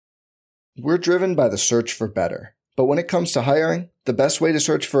We're driven by the search for better. But when it comes to hiring, the best way to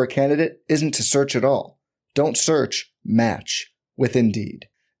search for a candidate isn't to search at all. Don't search, match with Indeed.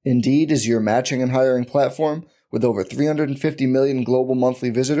 Indeed is your matching and hiring platform with over 350 million global monthly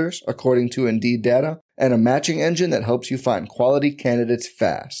visitors, according to Indeed data, and a matching engine that helps you find quality candidates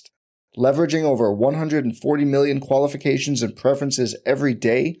fast. Leveraging over 140 million qualifications and preferences every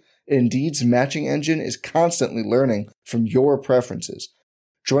day, Indeed's matching engine is constantly learning from your preferences.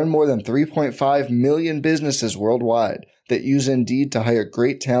 Join more than 3.5 million businesses worldwide that use Indeed to hire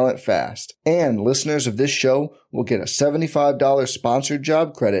great talent fast. And listeners of this show will get a $75 sponsored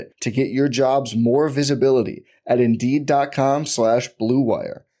job credit to get your jobs more visibility at Indeed.com/Blue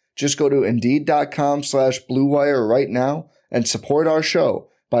Wire. Just go to Indeed.com/Blue Wire right now and support our show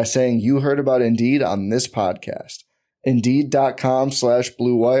by saying you heard about Indeed on this podcast.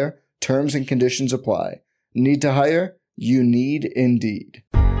 Indeed.com/Blue Wire. Terms and conditions apply. Need to hire? You need Indeed.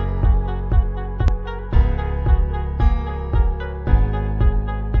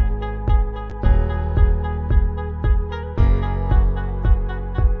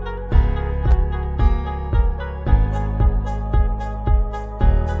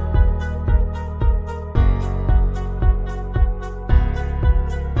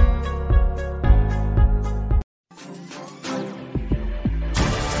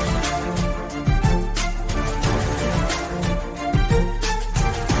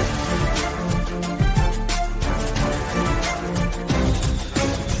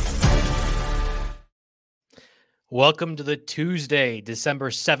 Welcome to the Tuesday,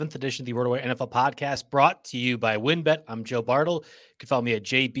 December 7th edition of the RotoWire NFL podcast, brought to you by WynnBET. I'm Joe Bartle. You can follow me at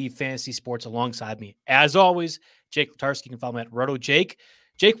JB Fantasy Sports alongside me. As always, Jake Latarski. You can follow me at RotoJake.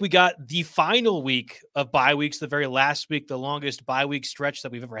 Jake, we got the final week of bye weeks, the very last week, the longest bye week stretch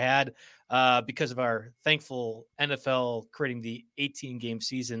that we've ever had because of our thankful NFL creating the 18-game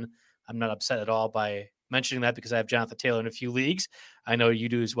season. I'm not upset at all by mentioning that because I have Jonathan Taylor in a few leagues. I know you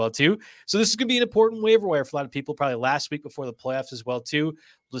do as well, too. So this is going to be an important waiver wire for a lot of people, probably last week before the playoffs as well, too.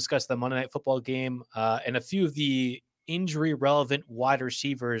 We'll discuss the Monday Night Football game and a few of the injury-relevant wide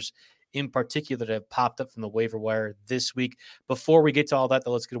receivers in particular that have popped up from the waiver wire this week. Before we get to all that,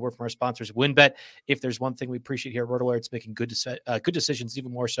 though, let's get a word from our sponsors, WynnBET. If there's one thing we appreciate here at RotoWire, it's making good decisions,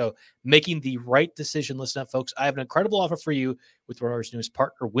 even more so making the right decision. Listen up, folks. I have an incredible offer for you with RotoWire's newest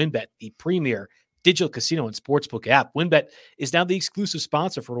partner, WynnBET, the premier digital casino and sportsbook app. WynnBET is now the exclusive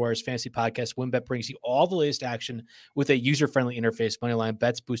sponsor for RotoWire's fantasy podcast. WynnBET brings you all the latest action with a user-friendly interface, moneyline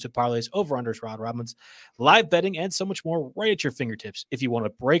bets, boosted parlays, over-unders, round robins, live betting, and so much more right at your fingertips. If you want a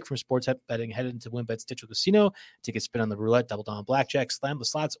break from sports betting, head into WynnBET's digital casino, take a spin on the roulette, double down on blackjack, slam the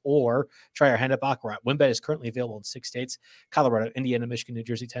slots, or try our hand-up baccarat. WynnBET is currently available in 6 states: Colorado, Indiana, Michigan, New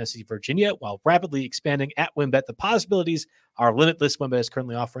Jersey, Tennessee, Virginia. While rapidly expanding at WynnBET, the possibilities are limitless. WynnBET is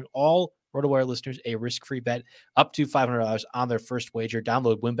currently offering all RotoWire listeners a risk-free bet up to $500 on their first wager.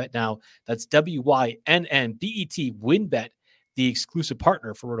 Download WynnBET now. That's WYNNBET, WynnBET, the exclusive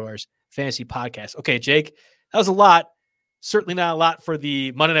partner for RotoWire's fantasy podcast. Okay, Jake, that was a lot. Certainly not a lot for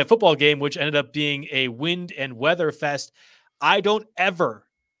the Monday Night Football game, which ended up being a wind and weather fest. I don't ever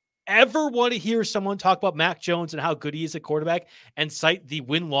want to hear someone talk about Mac Jones and how good he is at quarterback and cite the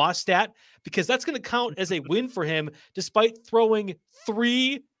win-loss stat, because that's going to count as a win for him despite throwing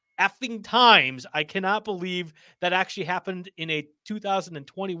 3 effing times. I cannot believe that actually happened in a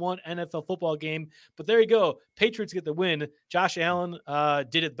 2021 NFL football game. But there you go. Patriots get the win. Josh Allen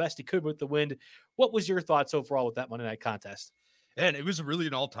did it best he could with the win. What was your thoughts overall with that Monday night contest? And it was really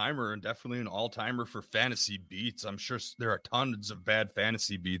an all-timer, and definitely an all-timer for fantasy beats. I'm sure there are tons of bad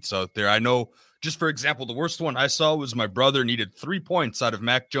fantasy beats out there. I know, just for example, the worst one I saw was my brother needed 3 points out of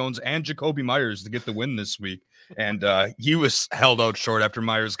Mac Jones and Jacoby Myers to get the win this week. And he was held out short after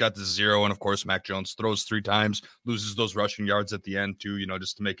Myers got to 0. And of course, Mac Jones throws 3 times, loses those rushing yards at the end too,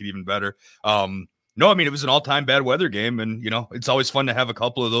 just to make it even better. No, I mean, it was an all-time bad weather game, and, it's always fun to have a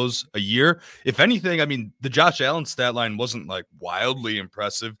couple of those a year. If anything, I mean, the Josh Allen stat line wasn't, like, wildly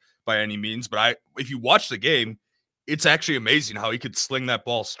impressive by any means, but if you watch the game, it's actually amazing how he could sling that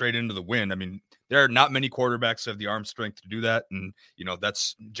ball straight into the wind. I mean, there are not many quarterbacks that have the arm strength to do that, and,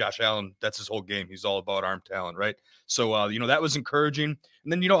 that's Josh Allen. That's his whole game. He's all about arm talent, right? So, that was encouraging.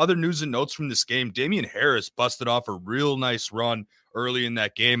 And then, other news and notes from this game, Damian Harris busted off a real nice run early in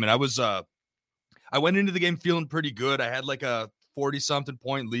that game, and I went into the game feeling pretty good. I had like a 40-something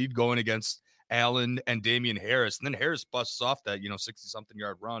point lead going against Allen and Damian Harris. And then Harris busts off that, 60-something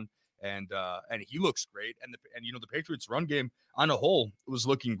yard run. And he looks great. And the Patriots run game on a whole was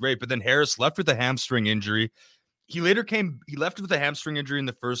looking great. But then Harris left with a hamstring injury. he left with a hamstring injury in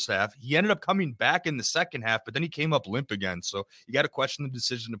the first half. He ended up coming back in the second half, but then he came up limp again. So you got to question the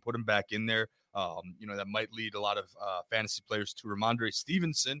decision to put him back in there. That might lead a lot of fantasy players to Ramondre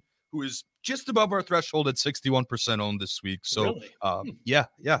Stevenson, who is just above our threshold at 61% owned this week. So really? Yeah,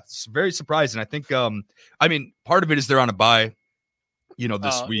 it's very surprising. I think, part of it is they're on a bye,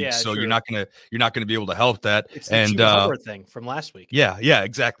 this week. Yeah, so true. you're not gonna be able to help that. It's the Chuba Hubbard thing from last week. Yeah,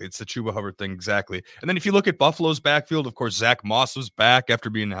 exactly. It's the Chuba Hubbard thing, exactly. And then if you look at Buffalo's backfield, of course, Zach Moss was back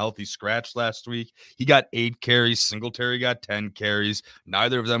after being a healthy scratch last week. He got 8 carries. Singletary got 10 carries.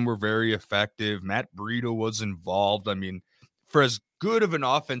 Neither of them were very effective. Matt Breida was involved. I mean, for as good of an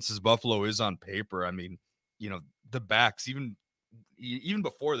offense as Buffalo is on paper, the backs, even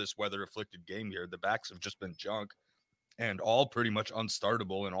before this weather-afflicted game here, the backs have just been junk. And all pretty much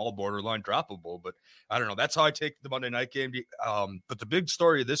unstartable and all borderline droppable. But I don't know. That's how I take the Monday night game. But the big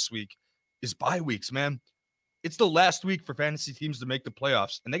story this week is bye weeks, man. It's the last week for fantasy teams to make the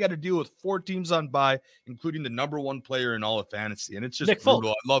playoffs, and they got to deal with 4 teams on bye, including the number 1 player in all of fantasy. And it's just Nick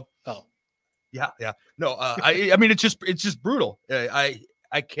brutal. Folk. Yeah. No, it's just brutal. I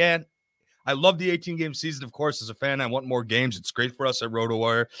can't. I love the 18-game season, of course. As a fan, I want more games. It's great for us at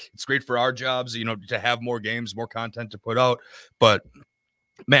RotoWire. It's great for our jobs, to have more games, more content to put out. But,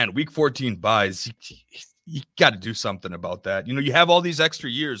 man, week 14 buys, you got to do something about that. You have all these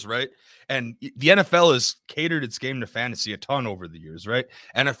extra years, right? And the NFL has catered its game to fantasy a ton over the years, right?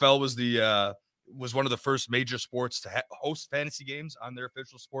 NFL was one of the first major sports to host fantasy games on their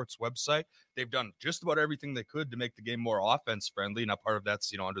official sports website. They've done just about everything they could to make the game more offense friendly. Now, part of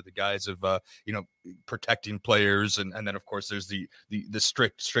that's, under the guise of, protecting players. And then of course there's the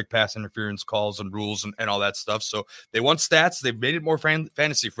strict pass interference calls and rules and all that stuff. So they want stats. They've made it more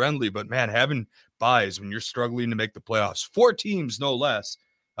fantasy friendly, but man, having buys when you're struggling to make the playoffs, 4 teams, no less,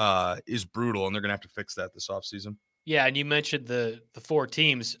 is brutal. And they're going to have to fix that this offseason. Yeah. And you mentioned the 4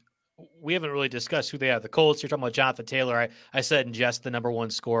 teams. We haven't really discussed who they are. The Colts, you're talking about Jonathan Taylor. I said in jest the number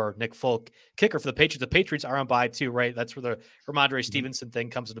 1 scorer, Nick Folk, kicker for the Patriots. The Patriots are on bye too, right? That's where the Ramondre Stevenson thing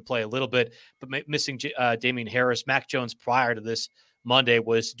comes into play a little bit, but missing Damian Harris. Mac Jones prior to this Monday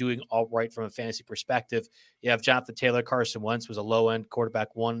was doing all right from a fantasy perspective. You have Jonathan Taylor. Carson Wentz was a low-end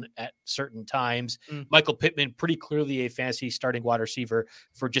quarterback 1 at certain times. Michael Pittman, pretty clearly a fantasy starting wide receiver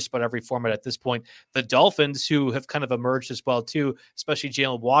for just about every format at this point. The Dolphins, who have kind of emerged as well too, especially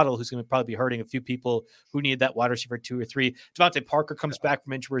Jalen Waddle, who's going to probably be hurting a few people who need that wide receiver 2 or 3. Devontae Parker comes back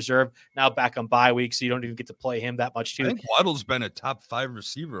from injury reserve, now back on bye week, so you don't even get to play him that much too. I think Waddle's been a top 5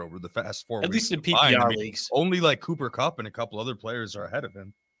 receiver over the past 4 weeks. At least in PPR leagues. Only like Cooper Kupp and a couple other players are ahead of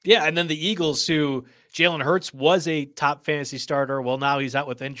him. Yeah, and then the Eagles, who Jalen Hurts was a top fantasy starter. Well, now he's out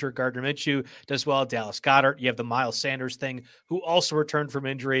with injury. Gardner Minshew does well. Dallas Goedert. You have the Miles Sanders thing, who also returned from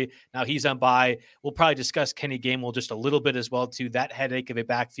injury. Now he's on bye. We'll probably discuss Kenny Gainwell just a little bit as well, too. That headache of a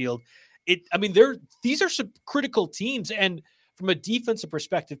backfield. These are some critical teams. And from a defensive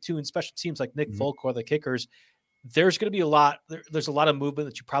perspective, too, and special teams like Nick Folk or the kickers, there's going to be a lot. There's a lot of movement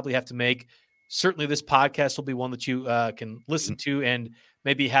that you probably have to make. Certainly this podcast will be one that you can listen to and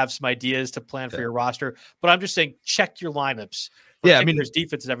maybe have some ideas to plan for your roster. But I'm just saying, check your lineups. There's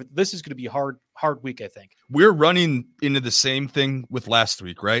defense and everything. This is going to be a hard week, I think. We're running into the same thing with last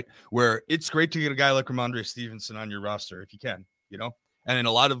week, right? Where it's great to get a guy like Ramondre Stevenson on your roster if you can, And in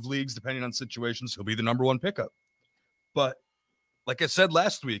a lot of leagues, depending on situations, he'll be the number 1 pickup. But like I said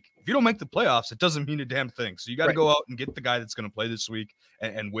last week, if you don't make the playoffs, it doesn't mean a damn thing. So you got to go out and get the guy that's going to play this week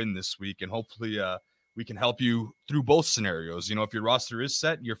and win this week. And hopefully we can help you through both scenarios. If your roster is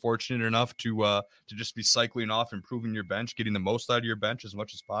set, you're fortunate enough to just be cycling off, improving your bench, getting the most out of your bench as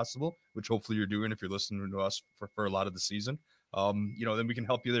much as possible, which hopefully you're doing if you're listening to us for a lot of the season. Then we can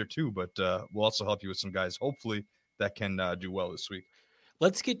help you there too. But we'll also help you with some guys, hopefully, that can do well this week.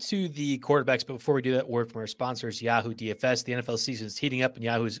 Let's get to the quarterbacks, but before we do that, word from our sponsors, Yahoo DFS. The NFL season is heating up, and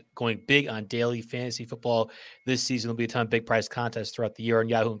Yahoo's going big on daily fantasy football. This season will be a ton of big prize contests throughout the year on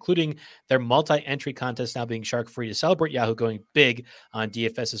Yahoo, including their multi-entry contest now being shark-free. To celebrate Yahoo going big on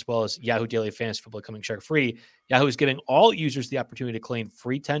DFS as well as Yahoo Daily Fantasy Football coming shark-free, Yahoo is giving all users the opportunity to claim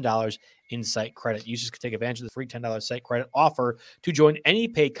free $10 in site credit. Users can take advantage of the free $10 site credit offer to join any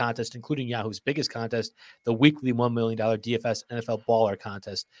paid contest, including Yahoo's biggest contest, the weekly $1 million DFS NFL Baller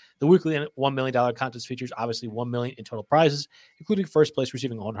Contest. The weekly $1 million contest features obviously $1 million in total prizes, including first place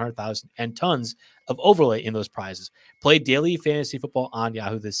receiving $100,000 and tons of overlay in those prizes. Play daily fantasy football on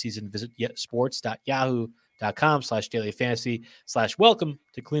Yahoo this season. Visit sports.yahoo.com/dailyfantasy/welcome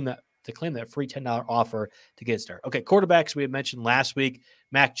to claim that free $10 offer to get started. Okay, quarterbacks we had mentioned last week.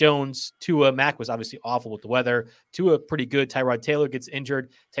 Mac Jones, Tua. Mac was obviously awful with the weather. Tua pretty good. Tyrod Taylor gets injured.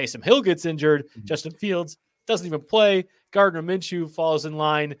 Taysom Hill gets injured. Justin Fields doesn't even play. Gardner Minshew falls in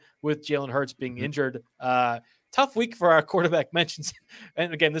line with Jalen Hurts being injured. Tough week for our quarterback mentions.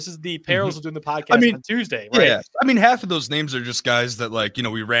 And again, this is the perils of doing the podcast on Tuesday, right? Yeah. I mean, half of those names are just guys that, like,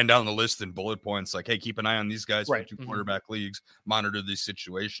 we ran down the list in bullet points, like, hey, keep an eye on these guys for 2 quarterback leagues, monitor the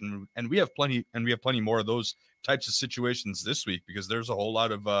situation. And we have plenty more of those types of situations this week, because there's a whole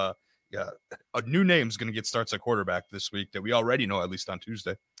lot of a new name's going to get starts at quarterback this week that we already know, at least on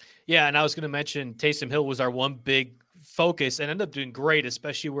Tuesday. Yeah, and I was going to mention Taysom Hill was our one big focus and ended up doing great,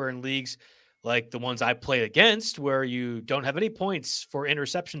 especially where in leagues like the ones I played against where you don't have any points for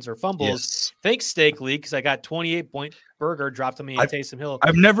interceptions or fumbles. Yes. Thanks, Steak League, because I got 28-point burger dropped on me in Taysom Hill.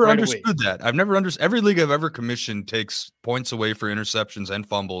 I've never understood that. I've never understood. Every league I've ever commissioned takes points away for interceptions and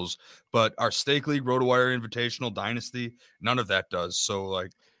fumbles, but our Steak League, RotoWire Invitational, Dynasty, none of that does. So,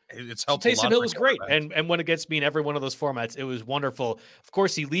 like, it's helped. Taysom Hill was great, and went against me in every one of those formats. It was wonderful. Of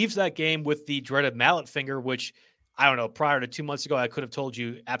course, he leaves that game with the dreaded mallet finger, which I don't know. Prior to 2 months ago, I could have told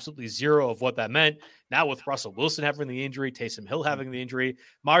you absolutely zero of what that meant. Now with Russell Wilson having the injury, Taysom Hill having the injury,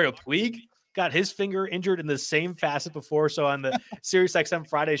 Mario Puig got his finger injured in the same facet before. So on the SiriusXM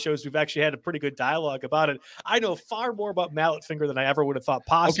Friday shows, we've actually had a pretty good dialogue about it. I know far more about mallet finger than I ever would have thought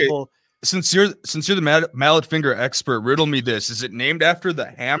possible. Okay. Since you're the mallet finger expert, riddle me this: is it named after the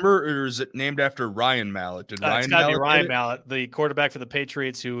hammer, or is it named after Ryan Mallett? It's got to be Ryan Mallett, the quarterback for the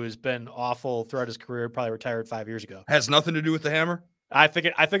Patriots, who has been awful throughout his career. Probably retired 5 years ago. Has nothing to do with the hammer. I think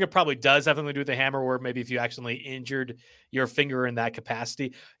it probably does have something to do with the hammer, where maybe if you accidentally injured your finger in that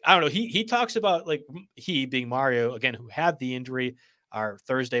capacity. I don't know. He talks about, like, he being Mario again, who had the injury. Our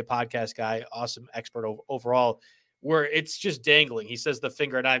Thursday podcast guy, awesome expert overall, where it's just dangling. He says the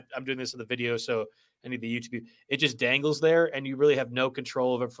finger, and I'm doing this in the video, so any of the YouTube, it just dangles there, and you really have no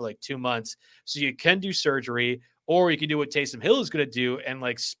control of it for like 2 months. So you can do surgery, or you can do what Taysom Hill is going to do and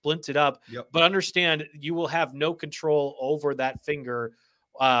like splint it up. Yep. But understand, you will have no control over that finger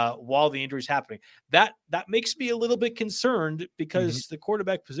while the injury is happening. That makes me a little bit concerned, because the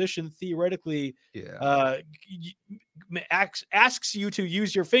quarterback position theoretically asks you to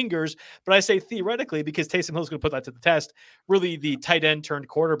use your fingers. But I say theoretically because Taysom Hill is going to put that to the test. Really, the tight end turned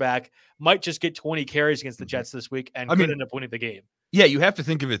quarterback might just get 20 carries against the Jets this week and could end up winning the game. Yeah, you have to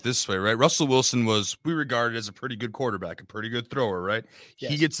think of it this way, right? Russell Wilson we regarded as a pretty good quarterback, a pretty good thrower, right?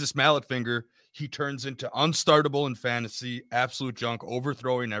 Yes. He gets this mallet finger. He turns into unstartable in fantasy, absolute junk,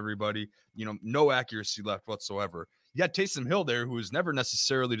 overthrowing everybody, no accuracy left whatsoever. You got Taysom Hill there, who is never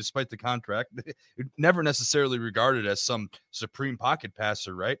necessarily, despite the contract, never necessarily regarded as some supreme pocket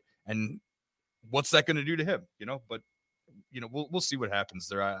passer, right? And what's that going to do to him? But we'll see what happens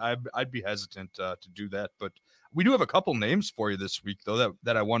there. I'd be hesitant to do that, but we do have a couple names for you this week, though,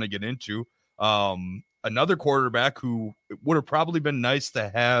 that I want to get into. Another quarterback who would have probably been nice to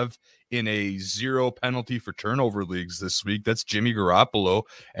have in a 0 penalty for turnover leagues this week. That's Jimmy Garoppolo.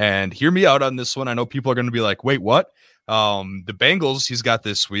 And hear me out on this one. I know people are going to be like, wait, what? The Bengals he's got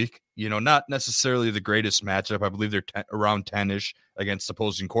this week, not necessarily the greatest matchup. I believe they're around 10-ish against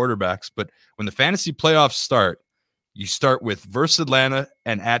opposing quarterbacks. But when the fantasy playoffs start, you start with versus Atlanta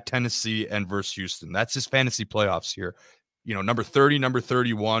and at Tennessee and versus Houston. That's his fantasy playoffs here. Number 30, number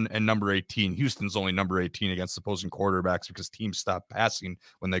 31, and number 18. Houston's only number 18 against opposing quarterbacks because teams stop passing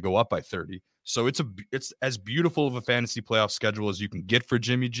when they go up by 30. So it's as beautiful of a fantasy playoff schedule as you can get for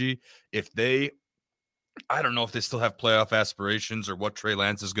Jimmy G. I don't know if they still have playoff aspirations or what Trey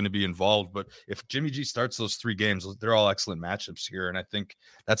Lance is going to be involved, but if Jimmy G starts those 3 games, they're all excellent matchups here. And I think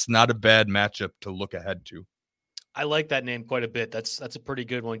that's not a bad matchup to look ahead to. I like that name quite a bit. That's a pretty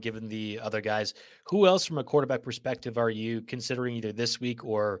good one given the other guys. Who else from a quarterback perspective are you considering either this week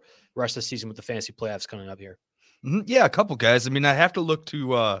or rest of the season with the fantasy playoffs coming up here? Yeah, a couple guys. I mean, I have to look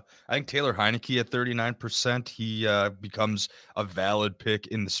to I think Taylor Heineke at 39%. He becomes a valid pick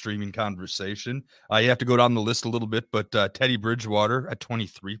in the streaming conversation. You have to go down the list a little bit, but Teddy Bridgewater at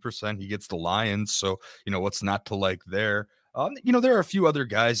 23%. He gets the Lions, so what's not to like there. There are a few other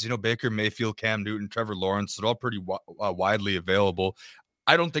guys, Baker Mayfield, Cam Newton, Trevor Lawrence, they're all pretty widely available.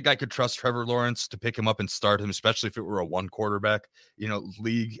 I don't think I could trust Trevor Lawrence to pick him up and start him, especially if it were a 1 quarterback,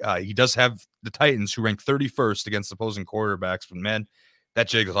 league. He does have the Titans, who rank 31st against opposing quarterbacks, but man, that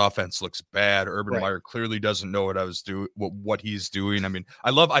Jags offense looks bad. Urban Meyer clearly doesn't know what he's doing. I mean,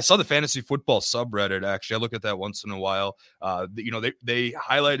 I saw the fantasy football subreddit. Actually, I look at that once in a while. They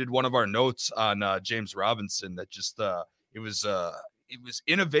highlighted one of our notes on James Robinson that just it was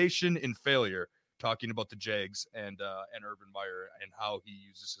innovation in failure, talking about the Jags and Urban Meyer and how he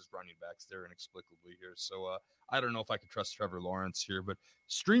uses his running backs there inexplicably here. So I don't know if I could trust Trevor Lawrence here, but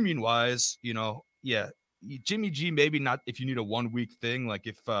streaming wise, Jimmy G, maybe not if you need a 1 week thing. Like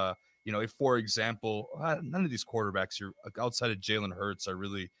if if, for example, none of these quarterbacks here outside of Jalen Hurts are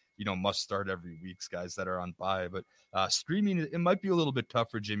really, must start every week's guys that are on bye. But streaming, it might be a little bit tough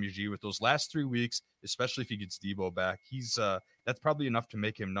for Jimmy G with those last 3 weeks, especially if he gets Debo back. That's probably enough to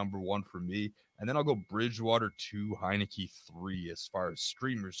make him number 1 for me. And then I'll go Bridgewater 2, Heineke 3 as far as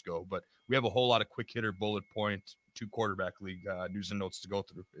streamers go. But we have a whole lot of quick hitter bullet point 2 quarterback league news and notes to go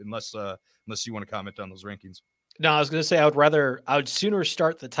through, unless you want to comment on those rankings. No, I was going to say I would sooner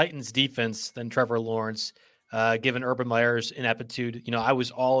start the Titans defense than Trevor Lawrence, given Urban Meyer's ineptitude. I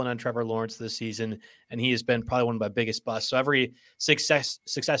was all in on Trevor Lawrence this season, and he has been probably one of my biggest busts. So every success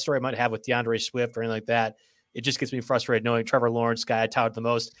story I might have with DeAndre Swift or anything like that, it just gets me frustrated knowing Trevor Lawrence, guy I touted the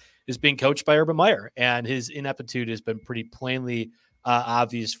most, is being coached by Urban Meyer, and his ineptitude has been pretty plainly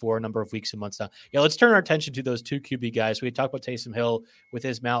obvious for a number of weeks and months now. Yeah, let's turn our attention to those 2 QB guys. We talked about Taysom Hill with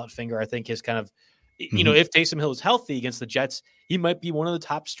his mallet finger. I think his kind of, if Taysom Hill is healthy against the Jets, he might be one of the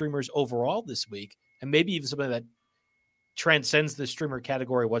top streamers overall this week, and maybe even something that transcends the streamer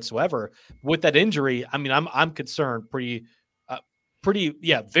category whatsoever. With that injury, I mean, I'm concerned, very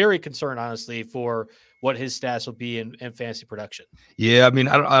concerned, honestly, for what his stats will be in fantasy production. Yeah, I mean,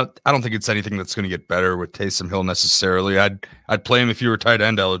 I don't think it's anything that's going to get better with Taysom Hill necessarily. I'd play him if you were tight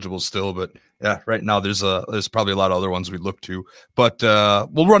end eligible still, but yeah, right now there's probably a lot of other ones we look to. But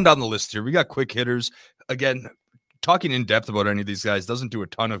we'll run down the list here. We got quick hitters. Again, talking in depth about any of these guys doesn't do a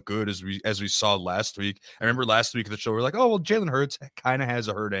ton of good, as we saw last week. I remember last week of the show, we're like, oh, well, Jalen Hurts kind of has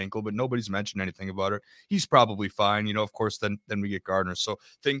a hurt ankle, but nobody's mentioned anything about it. He's probably fine. Of course, then we get Gardner. So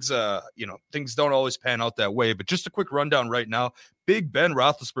things don't always pan out that way. But just a quick rundown right now. Big Ben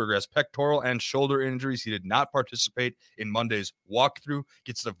Roethlisberger has pectoral and shoulder injuries. He did not participate in Monday's walkthrough.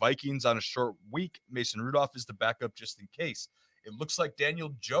 Gets the Vikings on a short week. Mason Rudolph is the backup just in case. It looks like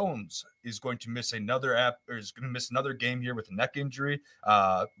Daniel Jones is going to miss another game here with a neck injury,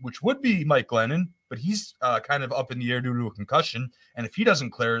 which would be Mike Glennon, but he's kind of up in the air due to a concussion. And if he doesn't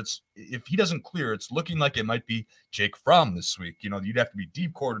clear, it's looking like it might be Jake Fromm this week. You'd have to be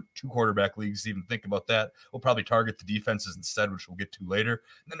deep 2 quarterback leagues to even think about that. We'll probably target the defenses instead, which we'll get to later.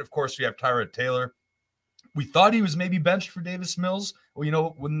 And then, of course, we have Tyrod Taylor. We thought he was maybe benched for Davis Mills.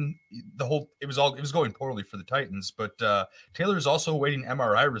 Well, when it was going poorly for the Titans, but Taylor is also awaiting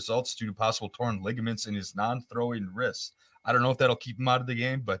MRI results due to possible torn ligaments in his non-throwing wrist. I don't know if that'll keep him out of the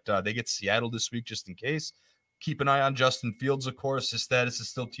game, but they get Seattle this week just in case. Keep an eye on Justin Fields, of course. His status is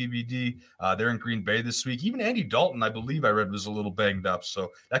still TBD. They're in Green Bay this week. Even Andy Dalton, I believe I read, was a little banged up. So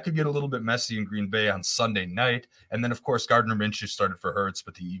that could get a little bit messy in Green Bay on Sunday night. And then, of course, Gardner Minshew started for Hurts,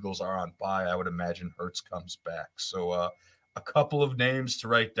 but the Eagles are on bye. I would imagine Hurts comes back. So a couple of names to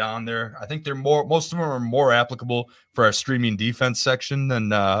write down there. I think most of them are more applicable for our streaming defense section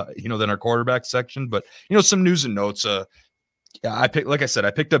than our quarterback section. But, some news and notes. I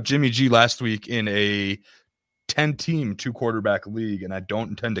picked up Jimmy G last week in a 10-team 2 quarterback league, and I don't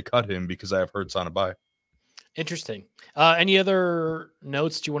intend to cut him because I have Hurts on a bye. Interesting. Any other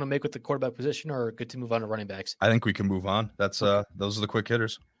notes do you want to make with the quarterback position, or good to move on to running backs? I think we can move on. Those are the quick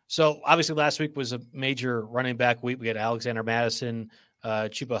hitters. So obviously last week was a major running back week. We had Alexander Madison,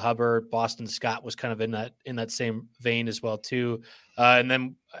 Chuba Hubbard, Boston Scott was kind of in that same vein as well too. And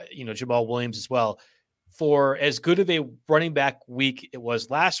then Jamal Williams as well. For as good of a running back week it was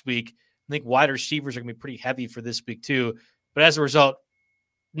last week, I think wide receivers are going to be pretty heavy for this week too. But as a result,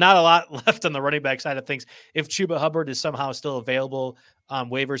 not a lot left on the running back side of things. If Chuba Hubbard is somehow still available on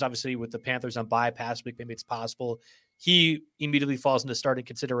waivers, obviously with the Panthers on bye past week, maybe it's possible. He immediately falls into starting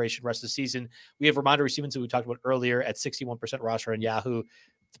consideration rest of the season. We have Ramondre Stevenson, who we talked about earlier, at 61% roster on Yahoo.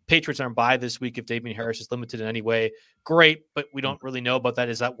 The Patriots are on bye this week. If Damian Harris is limited in any way, great, but we don't really know about that.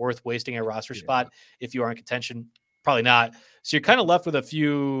 Is that worth wasting a roster spot if you are in contention? Probably not. So you're kind of left with a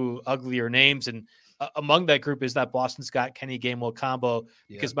few uglier names, and among that group is that Boston Scott, Kenny Gainwell combo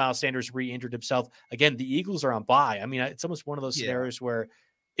because Miles Sanders re-injured himself. Again, the Eagles are on bye. I mean, it's almost one of those scenarios where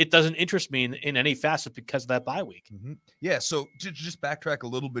it doesn't interest me in any facet because of that bye week. Mm-hmm. Yeah, so to just backtrack a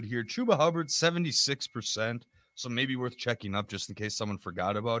little bit here, Chuba Hubbard, 76%, so maybe worth checking up just in case someone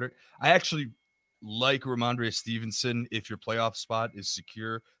forgot about it. I actually like Ramondre Stevenson if your playoff spot is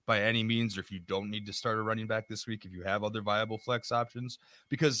secure by any means, or if you don't need to start a running back this week, if you have other viable flex options,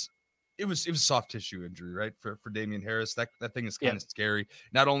 because it was soft tissue injury, right? For Damian Harris, that thing is kind of scary.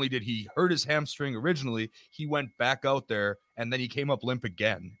 Not only did he hurt his hamstring originally, he went back out there and then he came up limp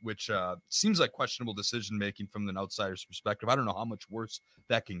again, which seems like questionable decision making from an outsider's perspective. I don't know how much worse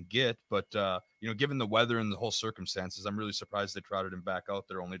that can get, but given the weather and the whole circumstances, I'm really surprised they trotted him back out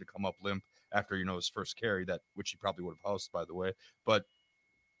there only to come up limp after his first carry, which he probably would have housed, by the way. But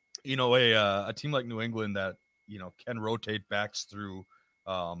a team like New England that can rotate backs through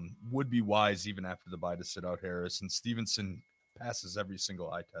would be wise even after the bye to sit out Harris. And Stevenson passes every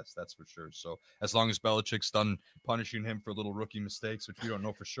single eye test, that's for sure. So as long as Belichick's done punishing him for little rookie mistakes, which we don't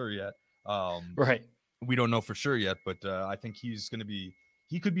know for sure yet. Right. We don't know for sure yet, but I think he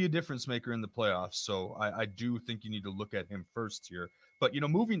could be a difference maker in the playoffs. So I do think you need to look at him first here. But,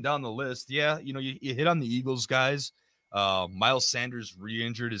 moving down the list, you hit on the Eagles guys. Miles Sanders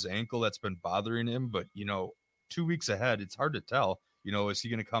re-injured his ankle. That's been bothering him. But, 2 weeks ahead, it's hard to tell. Is he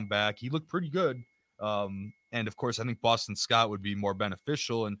going to come back? He looked pretty good. And, of course, I think Boston Scott would be more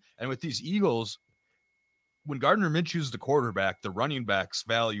beneficial. And with these Eagles, when Gardner Minshew's the quarterback, the running back's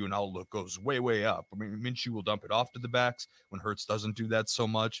value and outlook goes way, way up. I mean, Minshew will dump it off to the backs when Hurts doesn't do that so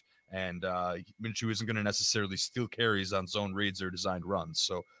much. And Minshew isn't going to necessarily steal carries on zone reads or designed runs.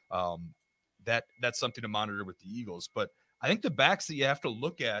 So that's something to monitor with the Eagles. But I think the backs that you have to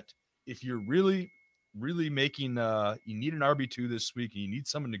look at, if you're really, really making you need an RB2 this week and you need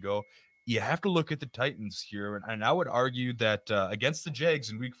someone to go, you have to look at the Titans here. And I would argue that against the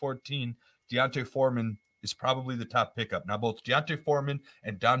Jags in week 14, D'Onta Foreman is probably the top pickup. Now, both D'Onta Foreman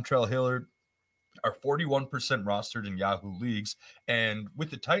and Dontrell Hilliard are 41% rostered in Yahoo leagues. And with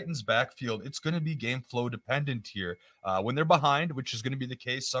the Titans backfield, it's going to be game flow dependent here. When they're behind, which is going to be the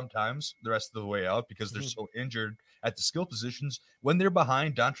case sometimes the rest of the way out because they're so injured at the skill positions. When they're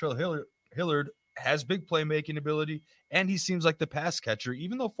behind, Dontrell Hilliard has big playmaking ability, and he seems like the pass catcher,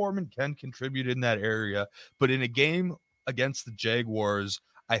 even though Foreman can contribute in that area. But in a game against the Jaguars,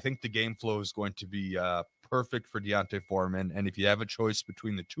 I think the game flow is going to be perfect for D'Onta Foreman. And if you have a choice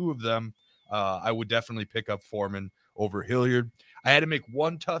between the two of them, I would definitely pick up Foreman over Hilliard. I had to make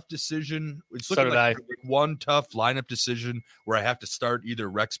one tough decision. It's looking like one tough lineup decision where I have to start either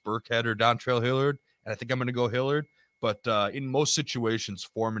Rex Burkhead or Dontrell Hilliard. And I think I'm going to go Hilliard. But in most situations,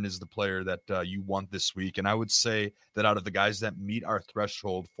 Foreman is the player that you want this week. And I would say that out of the guys that meet our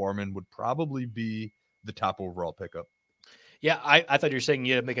threshold, Foreman would probably be the top overall pickup. Yeah, I thought you were saying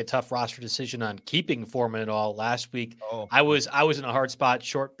you had to make a tough roster decision on keeping Foreman at all last week. I was in a hard spot,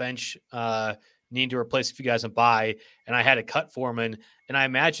 short bench, needing to replace a few guys and buy, and I had to cut Foreman. And I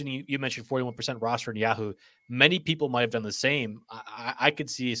imagine you mentioned 41% roster in Yahoo. Many people might have done the same. I could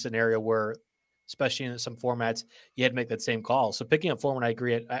see a scenario where, especially in some formats, you had to make that same call. So picking up Foreman, I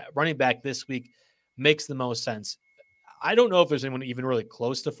agree. Running back this week makes the most sense. I don't know if there's anyone even really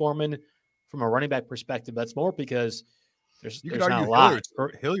close to Foreman from a running back perspective. That's more because there's not a lot.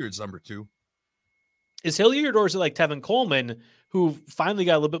 Hilliard's number 2. Is Hilliard, or is it like Tevin Coleman, who finally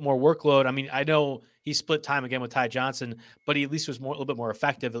got a little bit more workload? I mean, I know he split time again with Ty Johnson, but he at least was a little bit more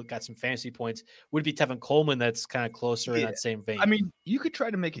effective. It got some fantasy points. Would it be Tevin Coleman that's kind of closer in that same vein? I mean, you could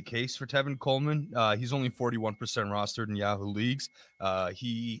try to make a case for Tevin Coleman. He's only 41% rostered in Yahoo leagues.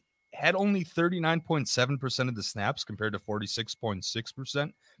 He had only 39.7% of the snaps compared to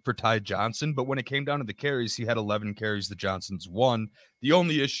 46.6% for Ty Johnson. But when it came down to the carries, he had 11 carries. The Johnsons won. The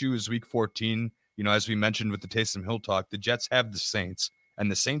only issue is week 14. As we mentioned with the Taysom Hill talk, the Jets have the Saints, and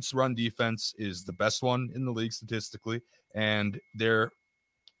the Saints run defense is the best one in the league statistically. And they're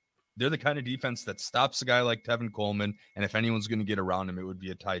the kind of defense that stops a guy like Tevin Coleman. And if anyone's going to get around him, it would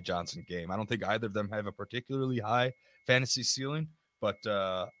be a Ty Johnson game. I don't think either of them have a particularly high fantasy ceiling, but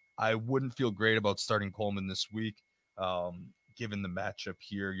I wouldn't feel great about starting Coleman this week, given the matchup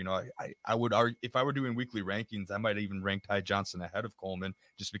here. I would argue if I were doing weekly rankings, I might even rank Ty Johnson ahead of Coleman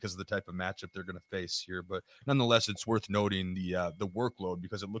just because of the type of matchup they're going to face here. But nonetheless, it's worth noting the workload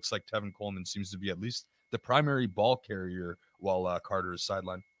because it looks like Tevin Coleman seems to be at least the primary ball carrier while Carter is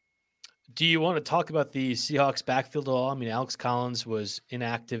sidelined. Do you want to talk about the Seahawks backfield at all? I mean, Alex Collins was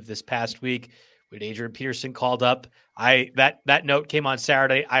inactive this past week. With Adrian Peterson called up. That note came on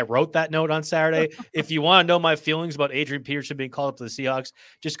Saturday. I wrote that note on Saturday. If you want to know my feelings about Adrian Peterson being called up to the Seahawks,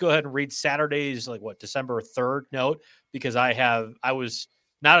 just go ahead and read Saturday's December 3rd note, because I was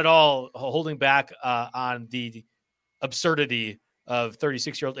not at all holding back on the absurdity of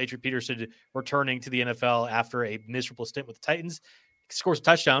 36-year-old Adrian Peterson returning to the NFL after a miserable stint with the Titans. He scores a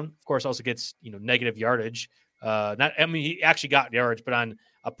touchdown, of course, also gets negative yardage. He actually got yards, but on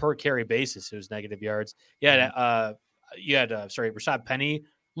a per carry basis, it was negative yards. Rashad Penny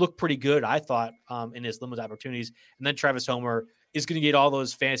looked pretty good, I thought, in his limited opportunities. And then Travis Homer is going to get all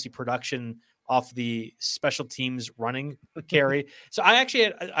those fantasy production off the special teams running carry. So I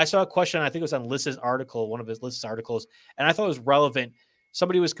saw a question, I think it was on Liss's article, one of his Liss's articles, and I thought it was relevant.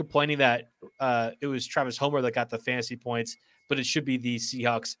 Somebody was complaining that it was Travis Homer that got the fantasy points, but it should be the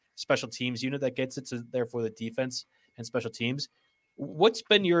Seahawks special teams unit that gets it, so therefore the defense and special teams. What's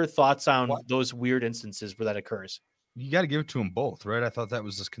been your thoughts on those weird instances where that occurs? You got to give it to them both, right? I thought that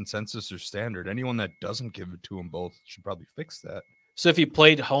was the consensus or standard. Anyone that doesn't give it to them both should probably fix that. So if you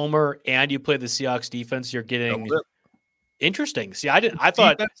played Homer and you played the Seahawks defense, you're getting interesting. See, I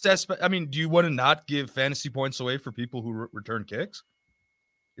thought. I mean, do you want to not give fantasy points away for people who return kicks?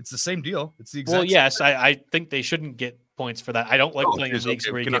 It's the same deal. It's the exact. Well, yes, I think they shouldn't get points for that. I don't like playing in leagues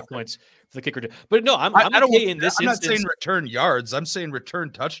where you get points for the kicker. But no, I'm okay in this instance. I'm not saying return yards. I'm saying return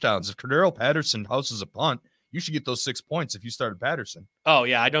touchdowns. If Cordarrelle Patterson houses a punt, you should get those 6 points if you started Patterson. Oh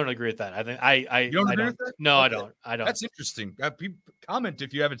yeah, I don't agree with that. I think you don't agree with that? No, okay. I don't. That's interesting. Comment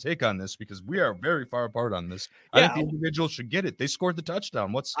if you have a take on this because we are very far apart on this. Yeah. I think the individual should get it. They scored the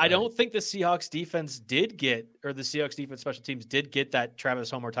touchdown. I don't think the Seahawks defense special teams did get that Travis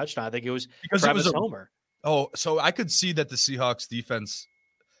Homer touchdown. I think it was because Travis Homer. Oh, so I could see that the Seahawks defense.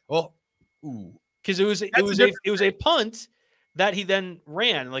 Well, because it was a punt that he then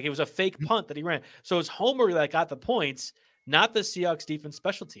ran. Like it was a fake punt that he ran. So it's Homer that got the points, not the Seahawks defense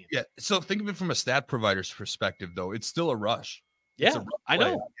special team. Yeah. So think of it from a stat provider's perspective, though. It's still a rush. Yeah, I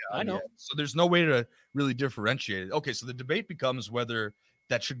know. I know. Yeah. So there's no way to really differentiate it. Okay. So the debate becomes whether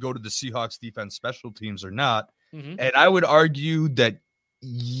that should go to the Seahawks defense special teams or not. Mm-hmm. And I would argue that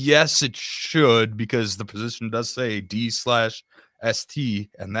yes, it should, because the position does say D/ST,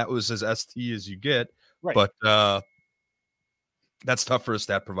 and that was as ST as you get. Right. But that's tough for a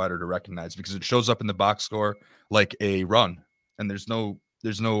stat provider to recognize because it shows up in the box score like a run, and there's no,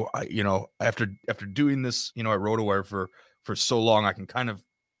 after doing this, at RotoWire for so long, I can kind of,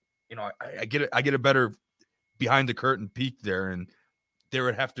 I get a better behind the curtain peek there, and there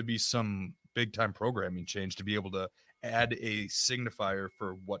would have to be some big time programming change to be able to add a signifier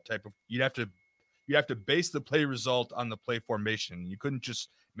for what type of, you'd have to base the play result on the play formation. You couldn't just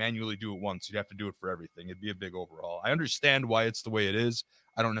manually do it once. You'd have to do it for everything. It'd be a big overhaul. I understand why it's the way it is.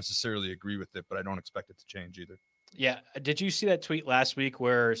 I don't necessarily agree with it, but I don't expect it to change either. Yeah. Did you see that tweet last week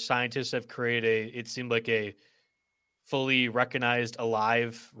where scientists have created it seemed like a fully recognized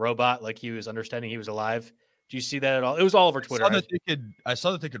alive robot, like he was understanding he was alive? Do you see that at all? It was all over Twitter. I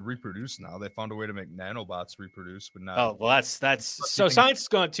saw that they could reproduce now. They found a way to make nanobots reproduce, but not. Oh, well, that's so science has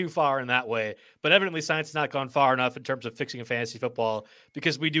gone too far in that way, but evidently science has not gone far enough in terms of fixing a fantasy football,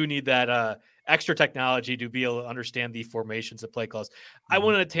 because we do need that extra technology to be able to understand the formations of play calls. Mm-hmm. I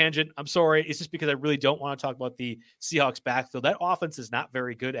went on a tangent. I'm sorry. It's just because I really don't want to talk about the Seahawks backfield. That offense is not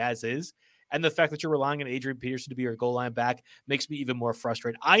very good as is. And the fact that you're relying on Adrian Peterson to be your goal line back makes me even more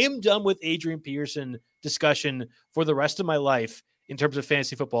frustrated. I am done with Adrian Peterson discussion for the rest of my life in terms of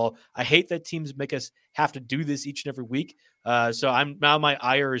fantasy football. I hate that teams make us have to do this each and every week. So my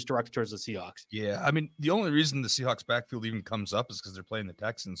ire is directed towards the Seahawks. Yeah, I mean, the only reason the Seahawks backfield even comes up is because they're playing the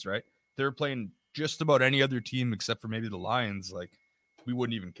Texans, right? They're playing just about any other team except for maybe the Lions. Like, we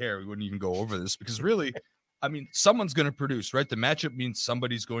wouldn't even care. We wouldn't even go over this because really – I mean, someone's going to produce, right? The matchup means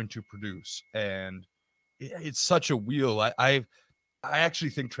somebody's going to produce, and it's such a wheel. I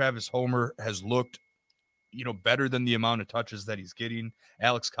actually think Travis Homer has looked, better than the amount of touches that he's getting.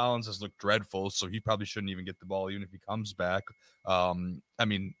 Alex Collins has looked dreadful, so he probably shouldn't even get the ball, even if he comes back. I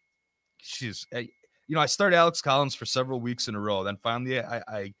mean, I start Alex Collins for several weeks in a row. Then finally,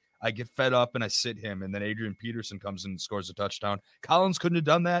 I get fed up and I sit him, and then Adrian Peterson comes in and scores a touchdown. Collins couldn't have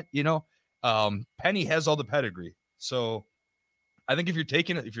done that, Penny has all the pedigree. So I think if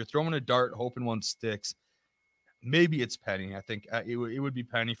you're throwing a dart, hoping one sticks, maybe it's Penny. I think it would be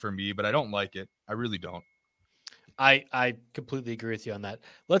Penny for me, but I don't like it. I really don't. I completely agree with you on that.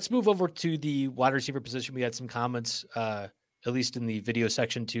 Let's move over to the wide receiver position. We had some comments, at least in the video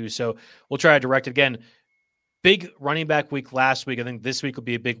section too. So we'll try to direct it again. Big running back week last week. I think this week will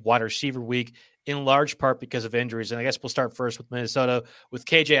be a big wide receiver week, in large part because of injuries. And I guess we'll start first with Minnesota. With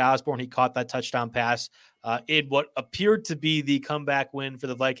KJ Osborne, he caught that touchdown pass in what appeared to be the comeback win for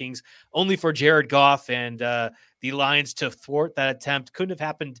the Vikings, only for Jared Goff and the Lions to thwart that attempt. Couldn't have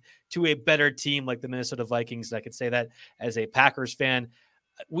happened to a better team like the Minnesota Vikings. I could say that as a Packers fan.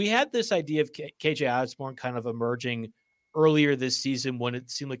 We had this idea of KJ Osborne kind of emerging earlier this season when it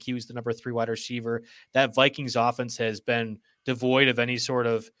seemed like he was the number 3 wide receiver. That Vikings offense has been devoid of any sort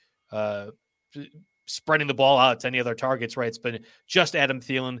of spreading the ball out to any other targets, right? It's been just Adam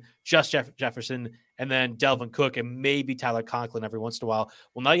Thielen, just Jefferson, and then Delvin Cook, and maybe Tyler Conklin every once in a while.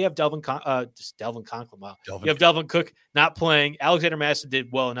 Well, now you have Delvin Conklin. Wow. You have Delvin Cook not playing. Alexander Mattison did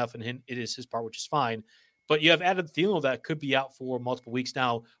well enough, and it is his part, which is fine. But you have Adam Thielen that could be out for multiple weeks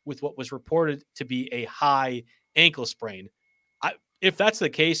now with what was reported to be a high ankle sprain. If that's the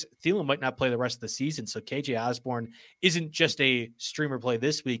case, Thielen might not play the rest of the season. So KJ Osborne isn't just a streamer play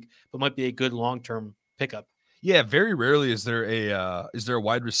this week, but might be a good long-term pickup. Yeah, very rarely is there a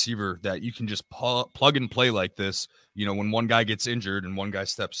wide receiver that you can just plug and play like this. You know, when one guy gets injured and one guy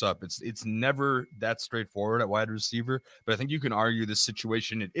steps up, it's never that straightforward at wide receiver. But I think you can argue this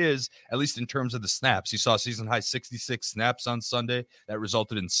situation it is, at least in terms of the snaps. You saw season high 66 snaps on Sunday that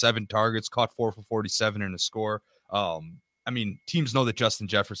resulted in 7 targets, caught 4 for 47 and a score. I mean, teams know that Justin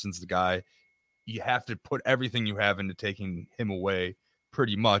Jefferson's the guy. You have to put everything you have into taking him away.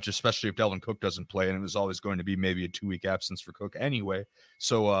 Pretty much, especially if Delvin Cook doesn't play, and it was always going to be maybe a 2-week absence for Cook anyway.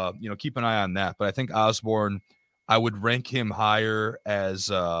 So, keep an eye on that. But I think Osborne, I would rank him higher as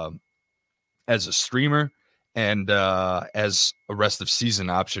a streamer and as a rest of season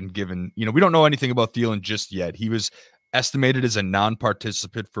option, given, we don't know anything about Thielen just yet. He was estimated as a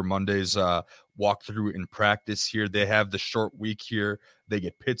non-participant for Monday's walkthrough in practice here. They have the short week here. They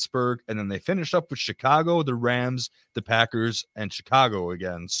get Pittsburgh, and then they finish up with Chicago, the Rams, the Packers, and Chicago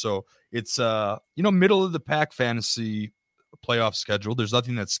again. So it's middle of the pack fantasy playoff schedule. There's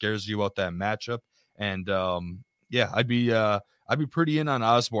nothing that scares you about that matchup. And I'd be pretty in on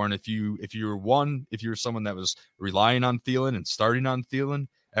Osborne if you're someone that was relying on Thielen and starting on Thielen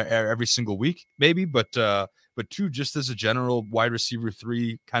every single week, maybe, but 2, just as a general wide receiver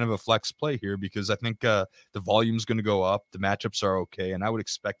 3, kind of a flex play here, because I think the volume's going to go up. The matchups are okay, and I would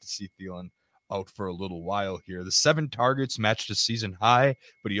expect to see Thielen out for a little while here. The 7 targets matched a season high,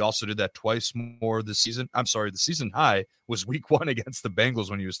 but he also did that twice more this season. I'm sorry, the season high was week 1 against the Bengals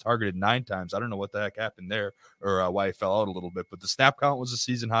when he was targeted 9 times. I don't know what the heck happened there or why he fell out a little bit, but the snap count was a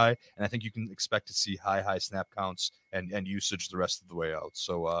season high, and I think you can expect to see high snap counts and usage the rest of the way out.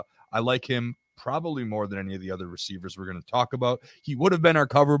 So I like him probably more than any of the other receivers we're going to talk about. He would have been our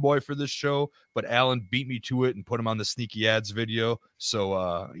cover boy for this show, but Alan beat me to it and put him on the sneaky ads video.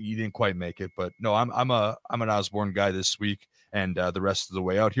 So he didn't quite make it, but no, I'm an Osborne guy this week and the rest of the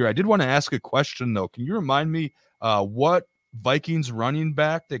way out here. I did want to ask a question though. Can you remind me what Vikings running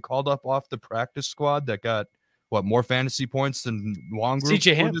back they called up off the practice squad that got more fantasy points than Long Group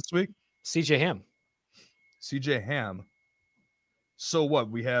CJ Ham this week? CJ Ham. So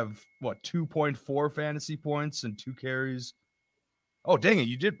we have 2.4 fantasy points and 2 carries. Oh, dang it.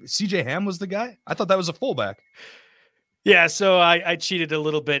 You did. CJ Ham was the guy? I thought that was a fullback. Yeah. So I cheated a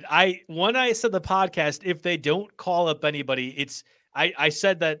little bit. When I said the podcast, if they don't call up anybody, I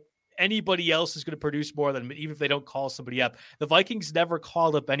said that anybody else is going to produce more than even if they don't call somebody up. The Vikings never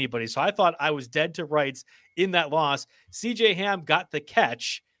called up anybody. So I thought I was dead to rights in that loss. CJ Ham got the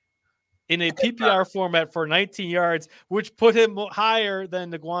catch in a PPR format for 19 yards, which put him higher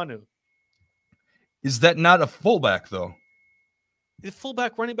than Nguanu. Is that not a fullback, though? The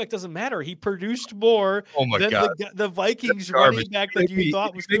fullback running back doesn't matter. He produced more than the Vikings running back that you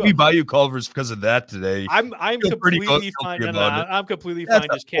thought was good. Maybe Bayou Culver's because of that today. I'm completely fine. I'm completely fine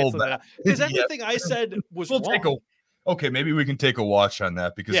just canceling that out. Because everything I said was wrong. Okay, maybe we can take a watch on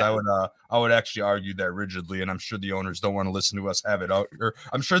that because I would actually argue that rigidly, and I'm sure the owners don't want to listen to us have it out, or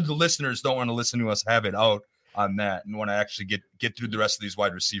I'm sure the listeners don't want to listen to us have it out on that and want to actually get through the rest of these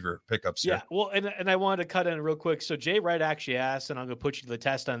wide receiver pickups here. Yeah, well, and I wanted to cut in real quick. So Jay Wright actually asked, and I'm going to put you to the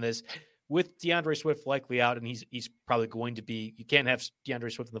test on this. With DeAndre Swift likely out, and he's probably going to be, you can't have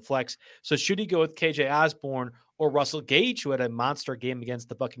DeAndre Swift in the flex. So should he go with KJ Osborne or Russell Gage, who had a monster game against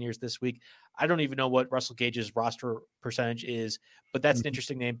the Buccaneers this week? I don't even know what Russell Gage's roster percentage is, but that's an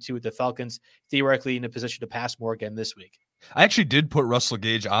interesting name too with the Falcons, theoretically in a position to pass more again this week. I actually did put Russell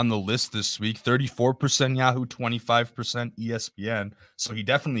Gage on the list this week, 34% Yahoo, 25% ESPN. So he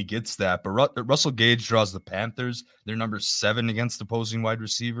definitely gets that. But Russell Gage draws the Panthers. They're number 7 against opposing wide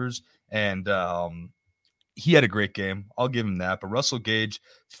receivers. And he had a great game. I'll give him that. But Russell Gage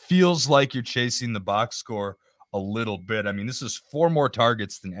feels like you're chasing the box score a little bit. I mean, this is 4 more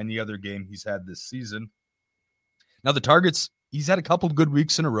targets than any other game he's had this season. Now, the targets, he's had a couple of good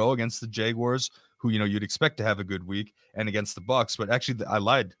weeks in a row against the Jaguars, who, you'd expect to have a good week, and against the Bucs. But actually, I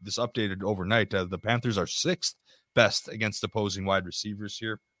lied. This updated overnight. The Panthers are 6th best against opposing wide receivers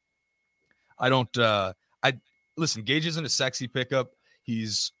here. Listen, Gage isn't a sexy pickup.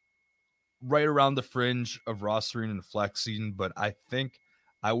 He's right around the fringe of rostering and flexing, but I think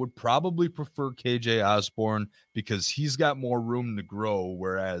I would probably prefer KJ Osborne because he's got more room to grow,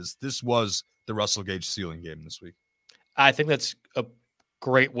 whereas this was the Russell Gage ceiling game this week. I think that's a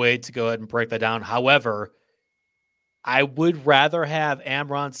great way to go ahead and break that down. However, I would rather have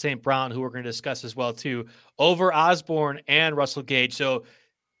Amon St. Brown, who we're going to discuss as well too, over Osborne and Russell Gage. So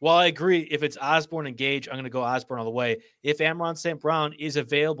while I agree, if it's Osborne and Gage, I'm going to go Osborne all the way. If Amon St. Brown is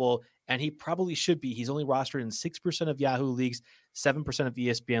available, and he probably should be, he's only rostered in 6% of Yahoo leagues, 7% of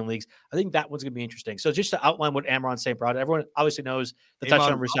ESPN leagues. I think that one's going to be interesting. So just to outline what Amon St. Brown, everyone obviously knows the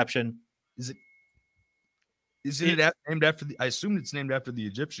touchdown reception. Is it? Isn't it named after I assume it's named after the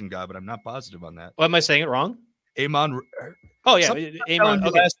Egyptian god, but I'm not positive on that. Well, am I saying it wrong? Amon. Oh yeah, Amon.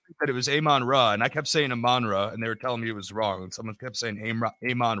 Okay. Last week that it was Amon Ra, and I kept saying Amon Ra, and they were telling me it was wrong. And someone kept saying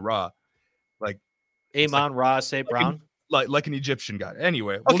Amon Ra, like Amon Ra St. Brown, like an Egyptian god.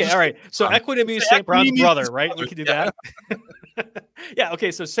 Anyway, okay, all right. So Equanimeous is St. Brown's brother, right? We can do that. Yeah.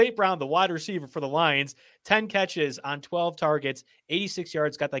 Okay. So St. Brown, the wide receiver for the Lions, 10 catches on 12 targets, 86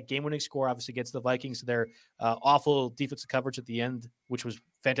 yards, got that game-winning score, obviously against the Vikings. Their awful defensive coverage at the end, which was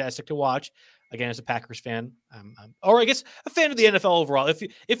fantastic to watch. Again, as a Packers fan, or I guess a fan of the NFL overall.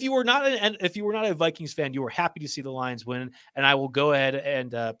 If you were not a Vikings fan, you were happy to see the Lions win, and I will go ahead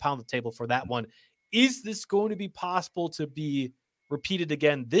and pound the table for that one. Is this going to be possible to be repeated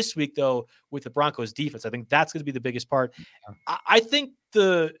again this week, though, with the Broncos defense? I think that's going to be the biggest part. I think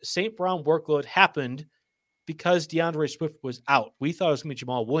the St. Brown workload happened because DeAndre Swift was out. We thought it was going to be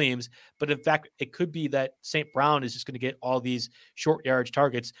Jamal Williams, but in fact, it could be that St. Brown is just going to get all these short yardage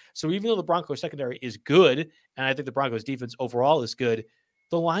targets. So even though the Broncos secondary is good, and I think the Broncos defense overall is good,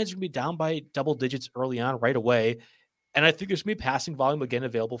 the Lions are going to be down by double digits early on right away. And I think there's going to be passing volume again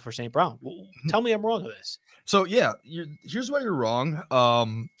available for St. Brown. Well, tell me I'm wrong with this. So, yeah, here's why you're wrong.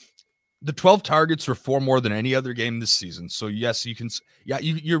 The 12 targets were 4 more than any other game this season. So, yes, you can. Yeah,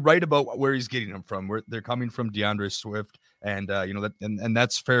 you're right about where he's getting them from. Where they're coming from DeAndre Swift. And, and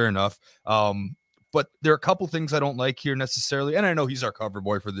that's fair enough. But there are a couple things I don't like here necessarily. And I know he's our cover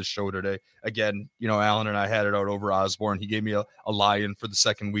boy for this show today. Again, Alan and I had it out over Osborne. He gave me a lion for the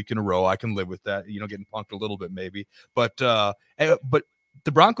second week in a row. I can live with that, getting punked a little bit maybe. But the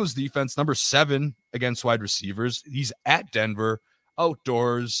Broncos defense, number 7 against wide receivers. He's at Denver,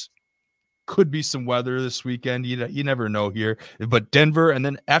 outdoors. Could be some weather this weekend. You never know here. But Denver, and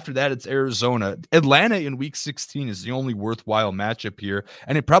then after that, it's Arizona. Atlanta in week 16 is the only worthwhile matchup here.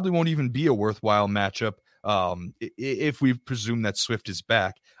 And it probably won't even be a worthwhile matchup if we presume that Swift is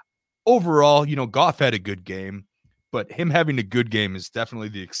back. Overall, Goff had a good game, but him having a good game is definitely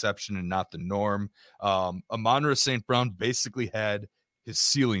the exception and not the norm. Amon-Ra St. Brown basically had his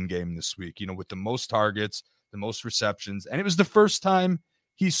ceiling game this week, with the most targets, the most receptions. And it was the first time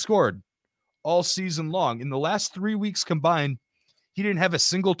he scored all season long. In the last 3 weeks combined, he didn't have a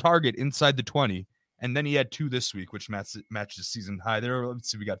single target inside the 20, and then he had 2 this week, which matches season high there.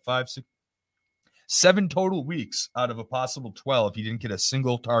 Let's see, we got 5, 6, 7 total weeks out of a possible 12. He didn't get a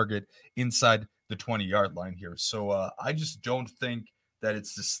single target inside the 20-yard line here. So I just don't think that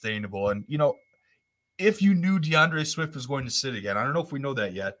it's sustainable. And, if you knew DeAndre Swift was going to sit again, I don't know if we know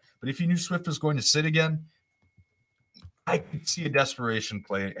that yet, but if you knew Swift was going to sit again, I could see a desperation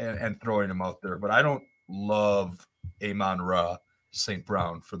play and throwing him out there, but I don't love Amon-Ra St.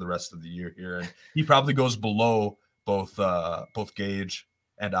 Brown for the rest of the year here. And he probably goes below both Gage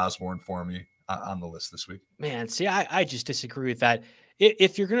and Osborne for me on the list this week. Man, see, I just disagree with that.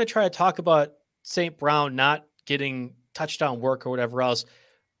 If you're going to try to talk about St. Brown not getting touchdown work or whatever else,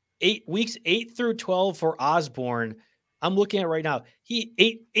 weeks 8 through 12 for Osborne, I'm looking at it right now. He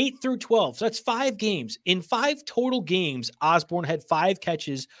 8 through 12. So that's 5 games. In 5 total games, Osborne had 5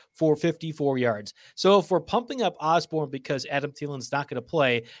 catches for 54 yards. So if we're pumping up Osborne because Adam Thielen's not going to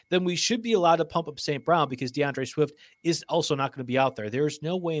play, then we should be allowed to pump up St. Brown because DeAndre Swift is also not going to be out there. There's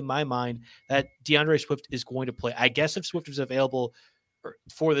no way in my mind that DeAndre Swift is going to play. I guess if Swift is available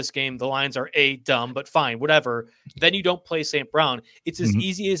for this game, the Lions are dumb, but fine, whatever. Then you don't play St. Brown. It's as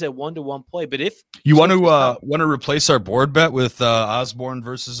easy as a 1-to-1 play. But if you want to replace our board bet with Osborne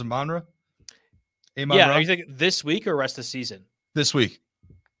versus Amon-Ra, are you thinking this week or rest of the season? This week.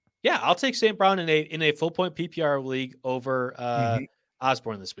 Yeah, I'll take St. Brown in a full point PPR league over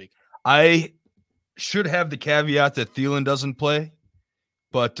Osborne this week. I should have the caveat that Thielen doesn't play,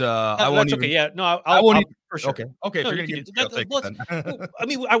 but I won't. That's okay. Yeah, no, I won't. For sure. Okay. No, if you're gonna get I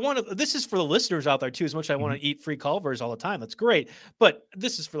mean, I want to. This is for the listeners out there too. As much as I want to eat free Culvers all the time, that's great. But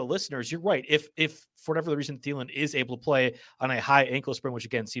this is for the listeners. You're right. If for whatever the reason Thielen is able to play on a high ankle sprain, which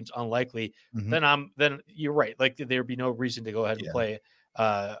again seems unlikely, then you're right. Like there'd be no reason to go ahead and play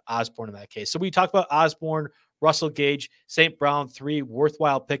Osborne in that case. So we talked about Osborne, Russell Gage, St. Brown, 3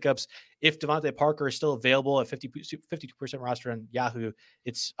 worthwhile pickups. If Devontae Parker is still available at 52% roster on Yahoo,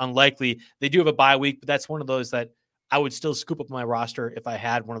 it's unlikely. They do have a bye week, but that's one of those that I would still scoop up my roster if I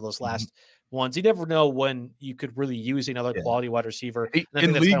had one of those last ones. You never know when you could really use another quality wide receiver. And I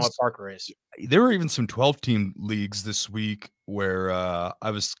think that's kind of what Parker is. There were even some 12-team leagues this week where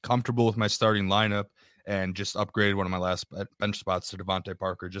I was comfortable with my starting lineup and just upgraded one of my last bench spots to Devontae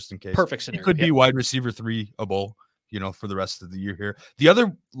Parker just in case. Perfect scenario. He could be wide receiver 3 a bowl. for the rest of the year here. The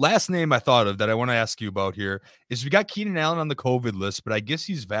other last name I thought of that I want to ask you about here is we got Keenan Allen on the COVID list, but I guess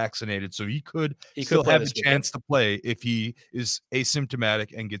he's vaccinated, so he could still have a chance to play if he is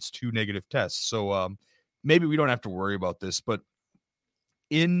asymptomatic and gets 2 negative tests. So maybe we don't have to worry about this, but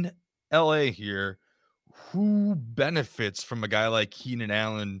in LA here, who benefits from a guy like Keenan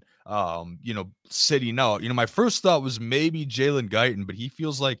Allen, sitting out? My first thought was maybe Jalen Guyton, but he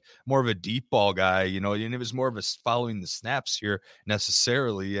feels like more of a deep ball guy, and it was more of a following the snaps here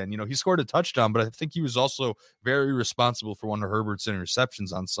necessarily. And, he scored a touchdown, but I think he was also very responsible for one of Herbert's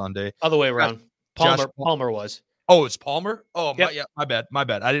interceptions on Sunday. Other way around. Palmer was. Oh, it's Palmer? Oh, yep. My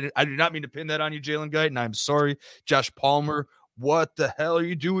bad. I did not mean to pin that on you, Jalen Guyton. I'm sorry. Josh Palmer, what the hell are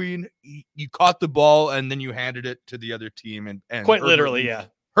you doing? You caught the ball and then you handed it to the other team, and quite Herbert, literally, yeah.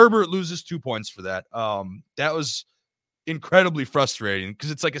 Herbert loses 2 points for that. That was incredibly frustrating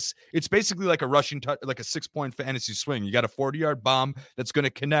because it's basically like a rushing like a 6-point fantasy swing. You got a 40-yard bomb that's going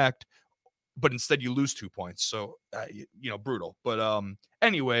to connect, but instead you lose 2 points. So brutal. But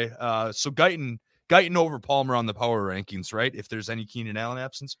anyway, so Guyton over Palmer on the power rankings, right? If there's any Keenan Allen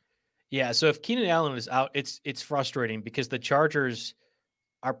absence. Yeah, so if Keenan Allen is out, it's frustrating because the Chargers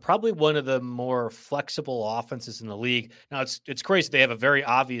are probably one of the more flexible offenses in the league. Now, it's crazy. They have a very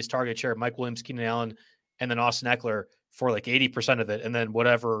obvious target share, Mike Williams, Keenan Allen, and then Austin Eckler for like 80% of it, and then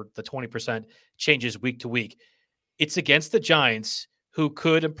whatever the 20% changes week to week. It's against the Giants, who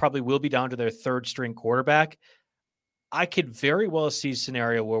could and probably will be down to their third-string quarterback. I could very well see a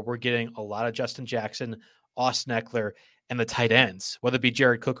scenario where we're getting a lot of Justin Jackson, Austin Eckler, and the tight ends, whether it be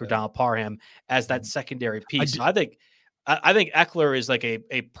Jared Cook or Donald Parham, as that secondary piece. I think Eckler is like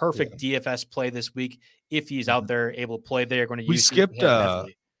a perfect DFS play this week if he's out there able to play. They are going to use.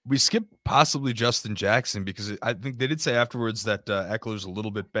 We skipped possibly Justin Jackson because I think they did say afterwards that Eckler's a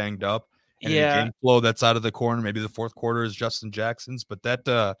little bit banged up. And in game flow that's out of the corner. Maybe the fourth quarter is Justin Jackson's, but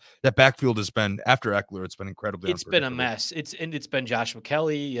that backfield has been, after Eckler, it's been incredibly. It's been a mess. It's been Joshua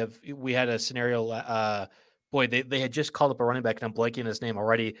Kelly. We had a scenario. They had just called up a running back, and I'm blanking his name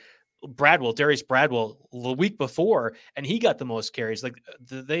already. Darius Bradwell, the week before, and he got the most carries. Like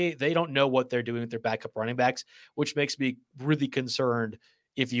they don't know what they're doing with their backup running backs, which makes me really concerned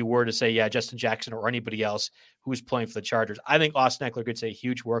if you were to say, Justin Jackson or anybody else who's playing for the Chargers. I think Austin Eckler gets a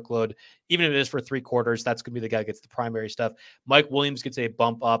huge workload, even if it is for 3 quarters. That's going to be the guy who gets the primary stuff. Mike Williams gets a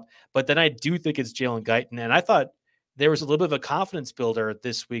bump up, but then I do think it's Jalen Guyton, and I thought there was a little bit of a confidence builder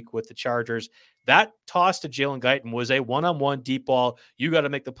this week with the Chargers. That toss to Jalen Guyton was a one-on-one deep ball. You got to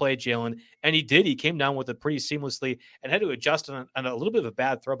make the play, Jalen. And he did. He came down with it pretty seamlessly and had to adjust on a little bit of a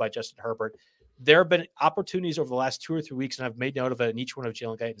bad throw by Justin Herbert. There have been opportunities over the last 2 or 3 weeks, and I've made note of it in each one of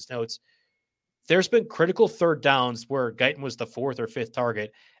Jalen Guyton's notes. There's been critical third downs where Guyton was the 4th or 5th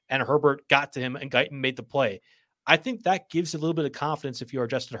target, and Herbert got to him, and Guyton made the play. I think that gives a little bit of confidence if you are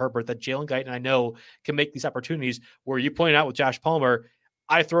Justin Herbert that Jalen Guyton, I know, can make these opportunities where you pointed out with Josh Palmer,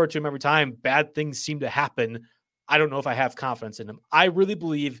 I throw it to him every time. Bad things seem to happen. I don't know if I have confidence in him. I really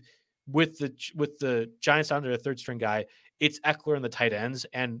believe with the Giants down to their third-string guy, it's Eckler and the tight ends,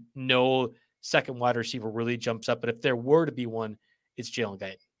 and no second wide receiver really jumps up. But if there were to be one, it's Jalen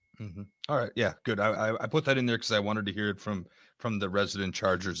Guyton. Mm-hmm. All right. Yeah, good. I put that in there because I wanted to hear it from the resident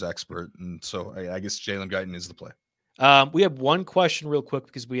Chargers expert. And so I guess Jalen Guyton is the play. We have one question real quick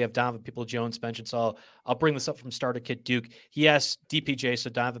because we have Donovan Peoples-Jones mentioned. So I'll bring this up from Starter Kit Duke. He asked DPJ, so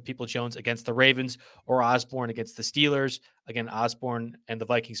Donovan Peoples-Jones against the Ravens or Osborne against the Steelers. Again, Osborne and the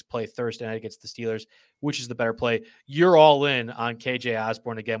Vikings play Thursday night against the Steelers. Which is the better play? You're all in on KJ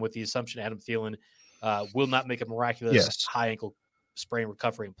Osborne again with the assumption Adam Thielen will not make a miraculous high ankle sprain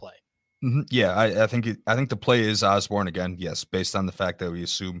recovery and play. Mm-hmm. Yeah, I think the play is Osborne again. Yes, based on the fact that we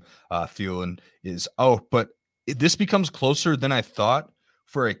assume Thielen is out, but this becomes closer than I thought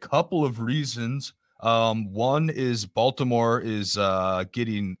for a couple of reasons. One is Baltimore is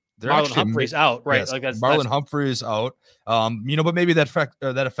getting Marlon Humphrey's out, right? Yes, like Marlon Humphrey is out. But maybe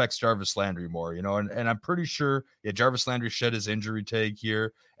that affects Jarvis Landry more. And I'm pretty sure Jarvis Landry shed his injury tag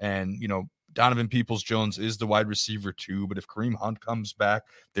here, and Donovan Peoples-Jones is the wide receiver too, but if Kareem Hunt comes back,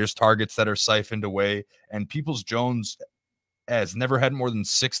 there's targets that are siphoned away, and Peoples-Jones has never had more than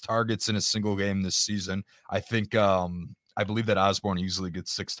 6 targets in a single game this season. I think I believe that Osborne easily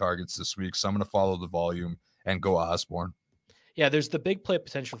gets 6 targets this week, so I'm going to follow the volume and go Osborne. Yeah, there's the big play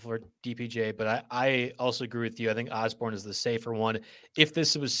potential for DPJ, but I also agree with you. I think Osborne is the safer one. If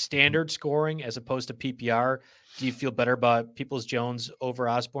this was standard scoring as opposed to PPR, do you feel better about Peoples-Jones over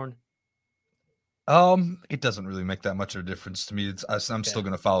Osborne? It doesn't really make that much of a difference to me. I'm still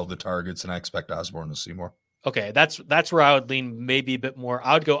going to follow the targets, and I expect Osborne to see more. Okay, that's where I would lean maybe a bit more.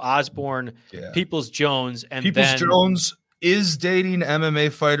 I would go Osborne, Peoples-Jones, and Peoples-Jones is dating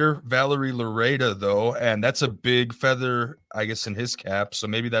MMA fighter Valerie Lareda, though, and that's a big feather, I guess, in his cap. So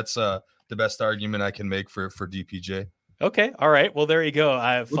maybe that's the best argument I can make for DPJ. Okay, all right. Well, there you go.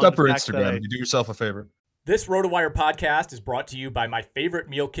 Look up her Instagram. You do yourself a favor. This RotoWire podcast is brought to you by my favorite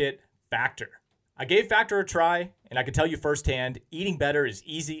meal kit, Factor. I gave Factor a try, and I can tell you firsthand, eating better is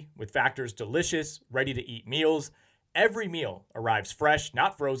easy with Factor's delicious, ready-to-eat meals. Every meal arrives fresh,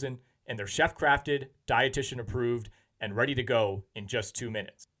 not frozen, and they're chef-crafted, dietitian-approved, and ready to go in just 2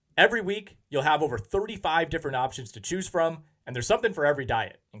 minutes. Every week, you'll have over 35 different options to choose from, and there's something for every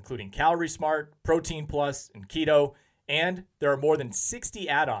diet, including Calorie Smart, Protein Plus, and Keto, and there are more than 60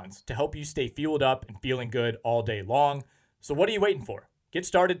 add-ons to help you stay fueled up and feeling good all day long. So what are you waiting for? Get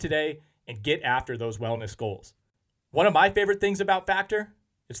started today and get after those wellness goals. One of my favorite things about Factor,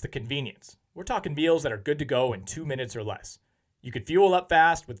 it's the convenience. We're talking meals that are good to go in 2 minutes or less. You can fuel up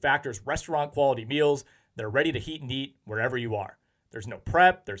fast with Factor's restaurant quality meals that are ready to heat and eat wherever you are. There's no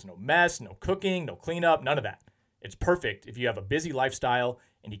prep, there's no mess, no cooking, no cleanup, none of that. It's perfect if you have a busy lifestyle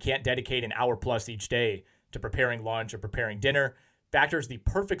and you can't dedicate an hour plus each day to preparing lunch or preparing dinner. Factor is the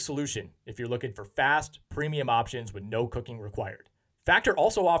perfect solution if you're looking for fast, premium options with no cooking required. Factor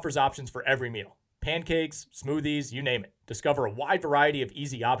also offers options for every meal. Pancakes, smoothies, you name it. Discover a wide variety of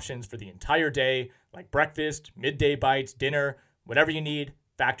easy options for the entire day, like breakfast, midday bites, dinner, whatever you need,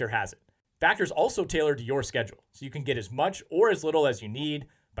 Factor has it. Factor's also tailored to your schedule, so you can get as much or as little as you need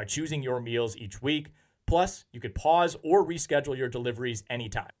by choosing your meals each week. Plus, you could pause or reschedule your deliveries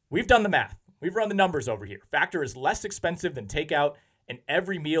anytime. We've done the math. We've run the numbers over here. Factor is less expensive than takeout, and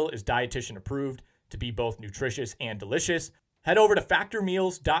every meal is dietitian approved to be both nutritious and delicious. Head over to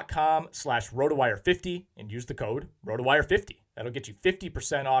factormeals.com/RotoWire50 and use the code RotoWire50. That'll get you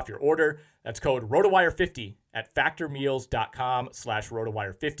 50% off your order. That's code RotoWire50 at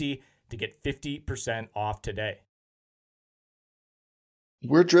factormeals.com/RotoWire50 to get 50% off today.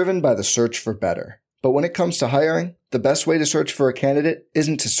 We're driven by the search for better. But when it comes to hiring, the best way to search for a candidate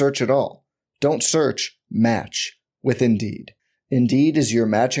isn't to search at all. Don't search, match with Indeed. Indeed is your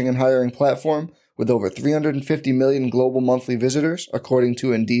matching and hiring platform with over 350 million global monthly visitors, according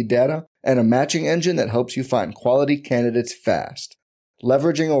to Indeed data, and a matching engine that helps you find quality candidates fast.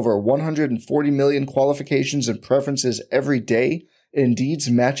 Leveraging over 140 million qualifications and preferences every day, Indeed's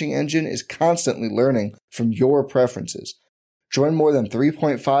matching engine is constantly learning from your preferences. Join more than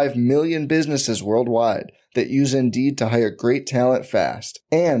 3.5 million businesses worldwide that use Indeed to hire great talent fast.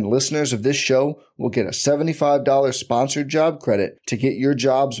 And listeners of this show will get a $75 sponsored job credit to get your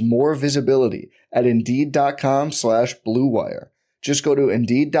jobs more visibility at Indeed.com/Blue Wire. Just go to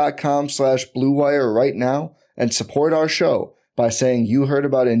Indeed.com/Blue Wire right now and support our show by saying you heard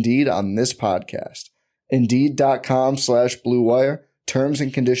about Indeed on this podcast. Indeed.com/Blue Wire. Terms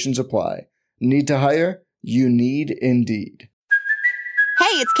and conditions apply. Need to hire? You need Indeed.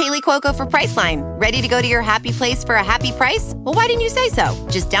 Hey, it's Kaylee Cuoco for Priceline. Ready to go to your happy place for a happy price? Well, why didn't you say so?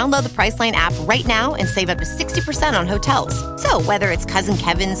 Just download the Priceline app right now and save up to 60% on hotels. So whether it's Cousin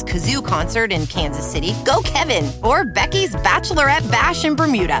Kevin's Kazoo Concert in Kansas City, go Kevin, or Becky's Bachelorette Bash in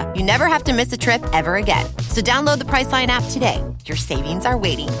Bermuda, you never have to miss a trip ever again. So download the Priceline app today. Your savings are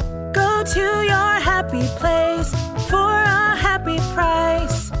waiting. Go to your happy place for a happy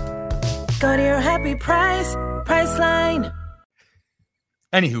price. Go to your happy price, Priceline.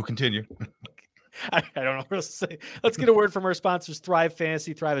 Anywho, continue. I don't know what else to say. Let's get a word from our sponsors, Thrive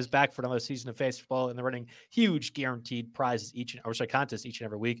Fantasy. Thrive is back for another season of fantasy football, and they're running huge guaranteed prizes contests each and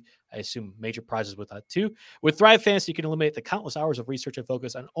every week. I assume major prizes with that too. With Thrive Fantasy, you can eliminate the countless hours of research and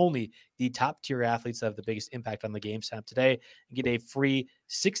focus on only the top tier athletes that have the biggest impact on the game. Sign up today and get a free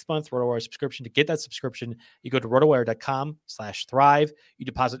 6-month RotoWire subscription. To get that subscription, you go to rotowire.com/thrive. You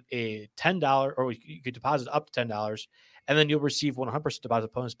deposit a $10, or you could deposit up to $10. And then you'll receive 100%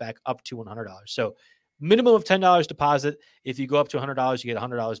 deposit bonus back up to $100. So minimum of $10 deposit. If you go up to $100, you get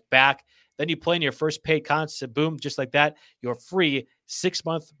 $100 back. Then you play in your first paid contest. Boom, just like that. Your free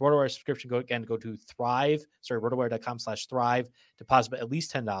 6-month RotoWire subscription. Go to rotowire.com/thrive. Deposit at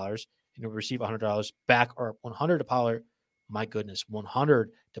least $10, and you'll receive $100 back, or $100. My goodness,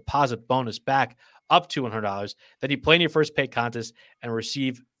 100 deposit bonus back up to $100. Then you play in your first paid contest and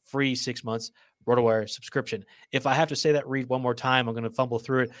receive free 6 months RotoWire subscription. If I have to say that read one more time, I'm going to fumble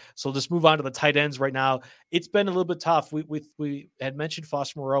through it. So we'll just move on to the tight ends right now. It's been a little bit tough. We had mentioned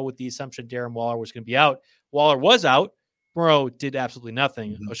Foster Moreau with the assumption Darren Waller was going to be out. Waller was out. Moreau did absolutely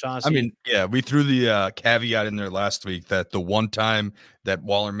nothing. I O'Shaughnessy. mean, yeah, we threw the caveat in there last week that the one time that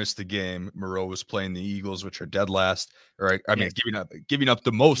Waller missed the game, Moreau was playing the Eagles, which are dead last, or I mean, giving up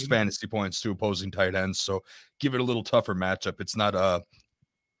the most fantasy points to opposing tight ends. So give it a little tougher matchup. It's not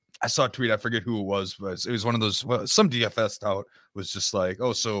I saw a tweet, I forget who it was, but it was one of those, some DFS tout was just like,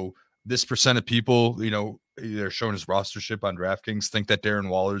 oh, so this percent of people, they're showing his rostership on DraftKings think that Darren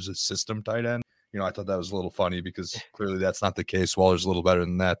Waller's a system tight end. I thought that was a little funny because clearly that's not the case. Waller's a little better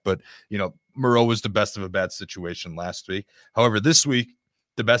than that. But, Moreau was the best of a bad situation last week. However, this week,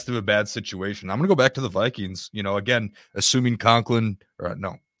 the best of a bad situation. I'm going to go back to the Vikings. Again, assuming Conklin, or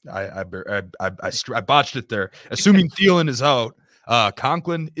no, I botched it there. Assuming Thielen is out,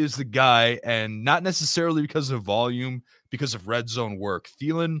 Conklin is the guy, and not necessarily because of volume, because of red zone work.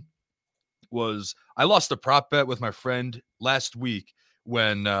 Thielen I lost a prop bet with my friend last week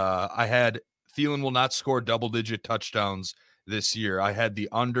when I had Thielen will not score double-digit touchdowns this year. I had the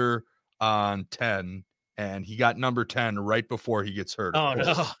under on 10, and he got number 10 right before he gets hurt. Oh,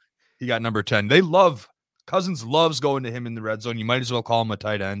 no. He got number 10. Cousins loves going to him in the red zone. You might as well call him a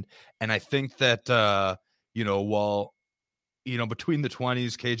tight end. And I think that, while between the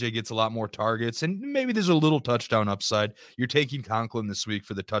 20s, KJ gets a lot more targets, and maybe there's a little touchdown upside. You're taking Conklin this week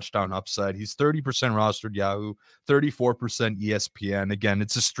for the touchdown upside. He's 30% rostered Yahoo, 34% ESPN. Again,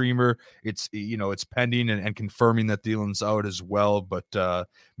 it's a streamer. It's, it's pending and confirming that Thielen's out as well. But,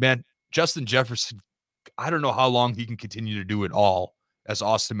 man, Justin Jefferson, I don't know how long he can continue to do it all. As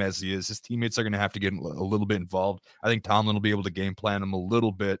awesome as he is, his teammates are going to have to get a little bit involved. I think Tomlin will be able to game plan him a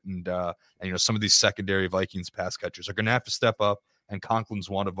little bit, and some of these secondary Vikings pass catchers are going to have to step up, and Conklin's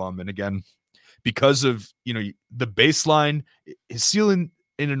one of them. And again, because of the baseline, his ceiling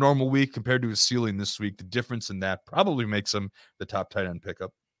in a normal week compared to his ceiling this week, the difference in that probably makes him the top tight end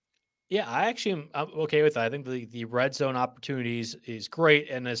pickup. Yeah, I'm okay with that. I think the red zone opportunities is great.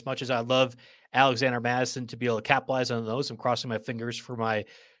 And as much as I love Alexander Mattison to be able to capitalize on those, I'm crossing my fingers for my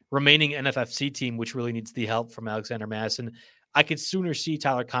remaining NFFC team, which really needs the help from Alexander Mattison. I could sooner see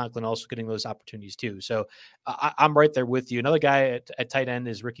Tyler Conklin also getting those opportunities too. So I'm right there with you. Another guy at tight end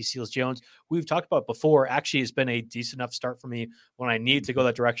is Ricky Seals-Jones. We've talked about before. Actually, has been a decent enough start for me when I need to go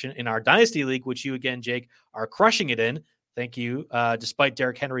that direction in our Dynasty League, which you again, Jake, are crushing it in. Thank you. Despite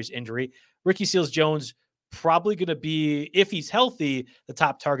Derrick Henry's injury, Ricky Seals-Jones probably going to be, if he's healthy, the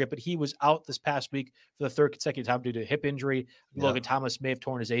top target, but he was out this past week for the third consecutive time due to a hip injury. Yeah. Logan Thomas may have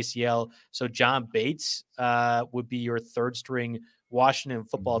torn his ACL. So John Bates would be your third string Washington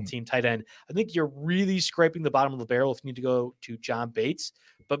football team tight end. I think you're really scraping the bottom of the barrel if you need to go to John Bates,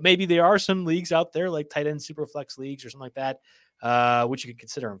 but maybe there are some leagues out there like tight end Superflex leagues or something like that, which you could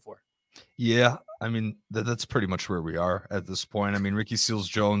consider him for. Yeah, I mean, that's pretty much where we are at this point. I mean, Ricky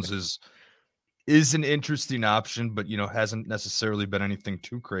Seals-Jones is an interesting option, but, hasn't necessarily been anything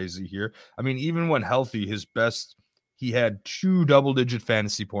too crazy here. I mean, even when healthy, he had 2 double-digit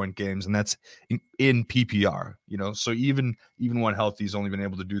fantasy point games, and that's in PPR, So even when healthy, he's only been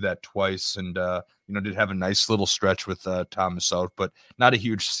able to do that twice, and, did have a nice little stretch with Thomas out, but not a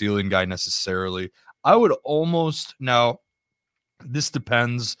huge ceiling guy necessarily. I would almost now... This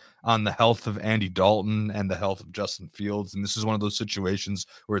depends on the health of Andy Dalton and the health of Justin Fields. And this is one of those situations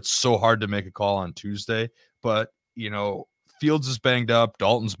where it's so hard to make a call on Tuesday. But, Fields is banged up,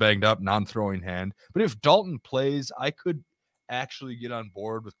 Dalton's banged up, non-throwing hand. But if Dalton plays, I could actually get on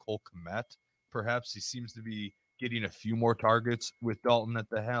board with Cole Kmet. Perhaps he seems to be getting a few more targets with Dalton at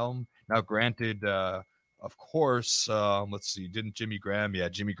the helm. Now, granted, of course, let's see, didn't Jimmy Graham? Yeah,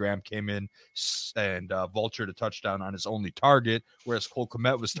 Jimmy Graham came in and vultured a touchdown on his only target, whereas Cole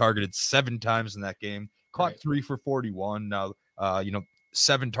Kmet was targeted 7 times in that game, caught 3 for 41. Now,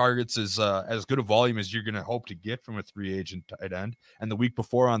 7 targets is as good a volume as you're going to hope to get from a 3-agent tight end. And the week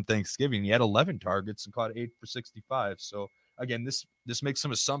before on Thanksgiving, he had 11 targets and caught 8 for 65. So, again, this makes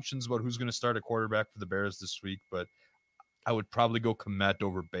some assumptions about who's going to start a quarterback for the Bears this week, but I would probably go Kmet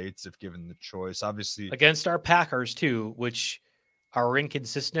over Bates if given the choice. Obviously, against our Packers too, which are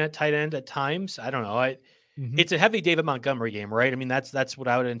inconsistent at tight end at times. I don't know. It's a heavy David Montgomery game, right? I mean, that's what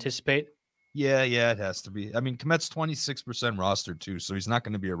I would anticipate. Yeah, it has to be. I mean, Kmet's 26% rostered too, so he's not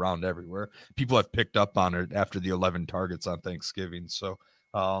going to be around everywhere. People have picked up on it after the 11 targets on Thanksgiving. So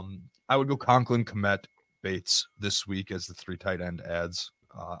I would go Conklin, Kmet, Bates this week as the 3 tight end ads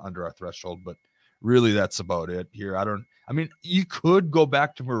under our threshold, but really that's about it here. I mean, you could go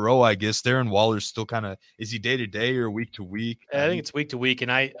back to Moreau, I guess. Darren Waller's still kind of, is he day to day or week to week? I think it's week to week,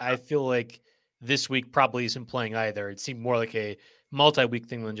 and I feel like this week probably isn't playing either. It seemed more like a multi-week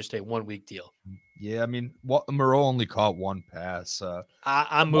thing than just a 1-week deal. Yeah, I mean, Moreau only caught 1 pass.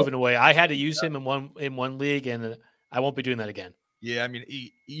 I'm moving away. I had to use him in one league, and I won't be doing that again. Yeah, I mean,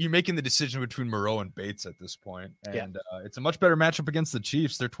 you're making the decision between Moreau and Bates at this point, and Yeah. It's a much better matchup against the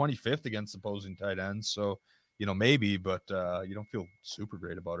Chiefs. They're 25th against opposing tight ends, so maybe, but you don't feel super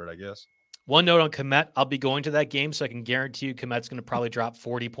great about it, I guess. One note on Kmet, I'll be going to that game, so I can guarantee you Kmet's going to probably drop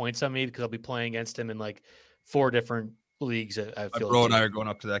 40 points on me because I'll be playing against him in like 4 different leagues. I feel my bro and I are going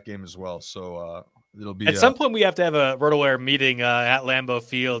up to that game as well, so it'll be at some point we have to have a RotoWire meeting at Lambeau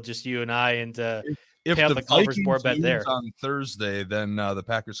Field, just you and I, and if pay out the Culver's Vikings board bet lose there on Thursday, then the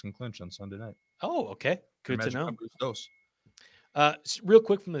Packers can clinch on Sunday night. Oh, okay, good to know. Dose. Real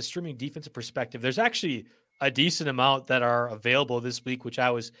quick from the streaming defensive perspective, there's actually a decent amount that are available this week, which I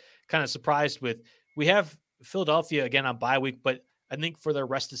was kind of surprised with. We have Philadelphia again on bye week, but I think for the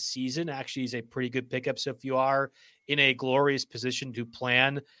rest of the season actually is a pretty good pickup. So if you are in a glorious position to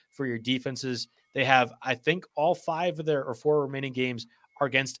plan for your defenses, they have, I think, all 5 of their or 4 remaining games are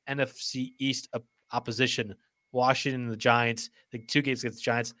against NFC East opposition. Washington and the Giants, the 2 games against the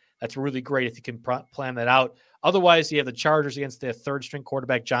Giants. That's really great if you can plan that out. Otherwise, you have the Chargers against the 3rd-string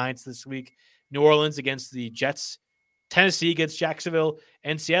quarterback Giants this week, New Orleans against the Jets, Tennessee against Jacksonville,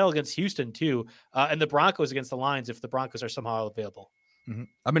 and Seattle against Houston too, and the Broncos against the Lions if the Broncos are somehow available. Mm-hmm.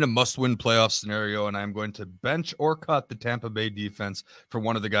 I'm in a must-win playoff scenario, and I'm going to bench or cut the Tampa Bay defense for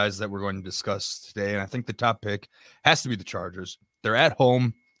one of the guys that we're going to discuss today, and I think the top pick has to be the Chargers. They're at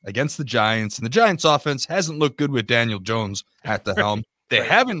home against the Giants, and the Giants offense hasn't looked good with Daniel Jones at the helm. They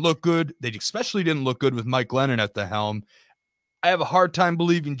haven't looked good. They especially didn't look good with Mike Glennon at the helm. I have a hard time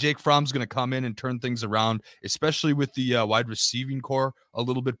believing Jake Fromm's going to come in and turn things around, especially with the wide receiving core a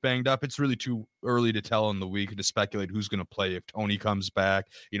little bit banged up. It's really too early to tell in the week to speculate who's going to play if Tony comes back.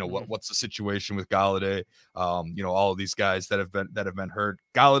 What's the situation with Galladay? All of these guys that have been hurt.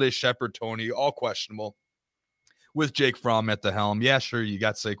 Galladay, Shepard, Tony, all questionable. With Jake Fromm at the helm, yeah, sure, you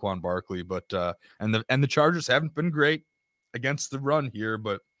got Saquon Barkley, but and the Chargers haven't been great against the run here.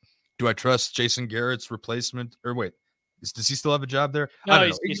 But do I trust Jason Garrett's replacement? Or wait. Does he still have a job there? No,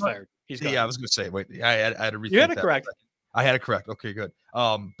 he's fired. He's gone. Yeah, I was going to say, wait, I had to rethink. You had it correct. I had it correct. Okay, good.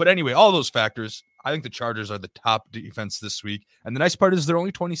 But anyway, all those factors, I think the Chargers are the top defense this week. And the nice part is they're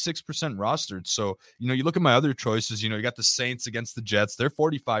only 26% rostered. So, you look at my other choices, you got the Saints against the Jets. They're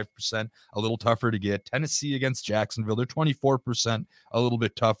 45%, a little tougher to get. Tennessee against Jacksonville. They're 24%, a little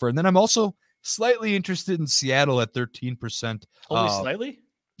bit tougher. And then I'm also slightly interested in Seattle at 13%. Only slightly?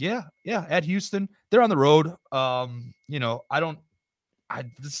 Yeah, at Houston. They're on the road. The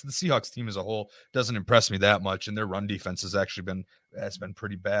Seahawks team as a whole doesn't impress me that much, and their run defense has been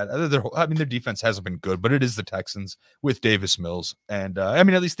pretty bad. Their defense hasn't been good, but it is the Texans with Davis Mills, and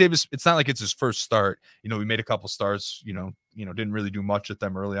at least Davis. It's not like it's his first start. We made a couple starts. Didn't really do much at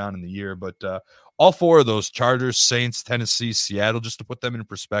them early on in the year, but all 4 of those Chargers, Saints, Tennessee, Seattle. Just to put them in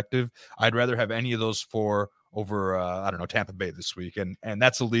perspective, I'd rather have any of those 4 over Tampa Bay this week, and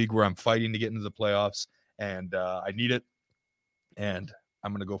that's a league where I'm fighting to get into the playoffs, and I need it, and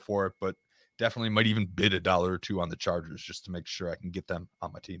I'm going to go for it, but definitely might even bid $1 or $2 on the Chargers just to make sure I can get them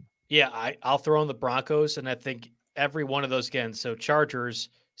on my team. Yeah, I'll throw in the Broncos, and I think every one of those again. So Chargers,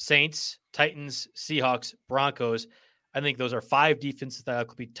 Saints, Titans, Seahawks, Broncos. I think those are 5 defenses that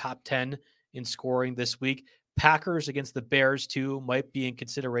could be top 10 in scoring this week. Packers against the Bears, too, might be in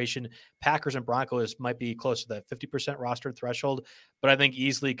consideration. Packers and Broncos might be close to that 50% roster threshold, but I think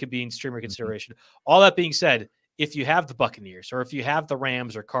easily could be in streamer consideration. All that being said, if you have the Buccaneers or if you have the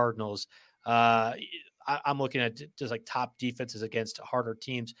Rams or Cardinals, I'm looking at just like top defenses against harder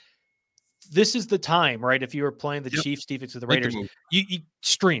teams. This is the time, right? If you were playing the Chiefs defense with the Raiders, you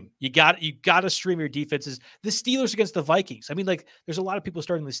stream. You got to stream your defenses. The Steelers against the Vikings. There's a lot of people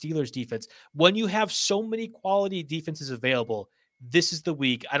starting the Steelers defense. When you have so many quality defenses available, this is the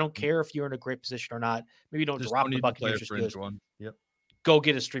week. I don't care if you're in a great position or not. Maybe you don't drop the Buccaneers or Steelers. Yep. Go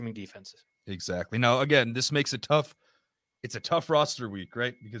get a streaming defenses. Exactly. Now, again, this makes it tough. It's a tough roster week,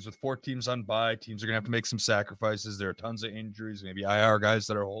 right? Because with 4 teams on bye, teams are going to have to make some sacrifices. There are tons of injuries, maybe IR guys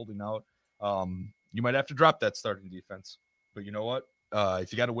that are holding out. You might have to drop that starting defense, but you know what?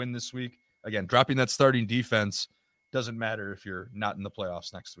 If you got to win this week, again, dropping that starting defense doesn't matter if you're not in the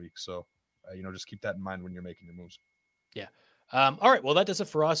playoffs next week. So, just keep that in mind when you're making your moves. Yeah. All right. Well, that does it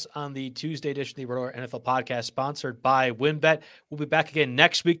for us on the Tuesday edition of the RotoWire NFL podcast, sponsored by WynnBET. We'll be back again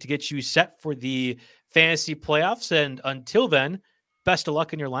next week to get you set for the fantasy playoffs. And until then, best of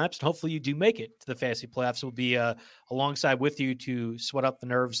luck in your lineups, and hopefully you do make it to the fantasy playoffs. We'll be alongside with you to sweat up the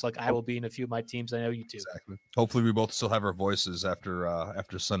nerves like I will be in a few of my teams. I know you too. Exactly. Hopefully we both still have our voices after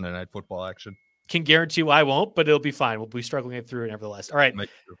Sunday night football action. Can guarantee you I won't, but it'll be fine. We'll be struggling it through nevertheless. All right.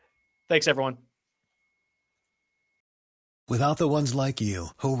 Thanks, everyone. Without the ones like you,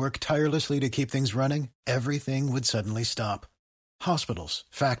 who work tirelessly to keep things running, everything would suddenly stop. Hospitals,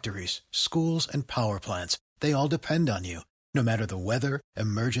 factories, schools, and power plants, they all depend on you. No matter the weather,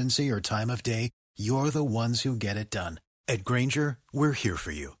 emergency, or time of day, you're the ones who get it done. At Grainger, we're here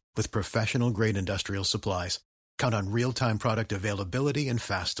for you with professional-grade industrial supplies. Count on real-time product availability and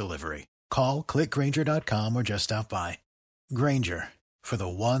fast delivery. Call, click Grainger.com, or just stop by. Grainger, for the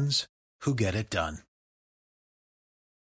ones who get it done.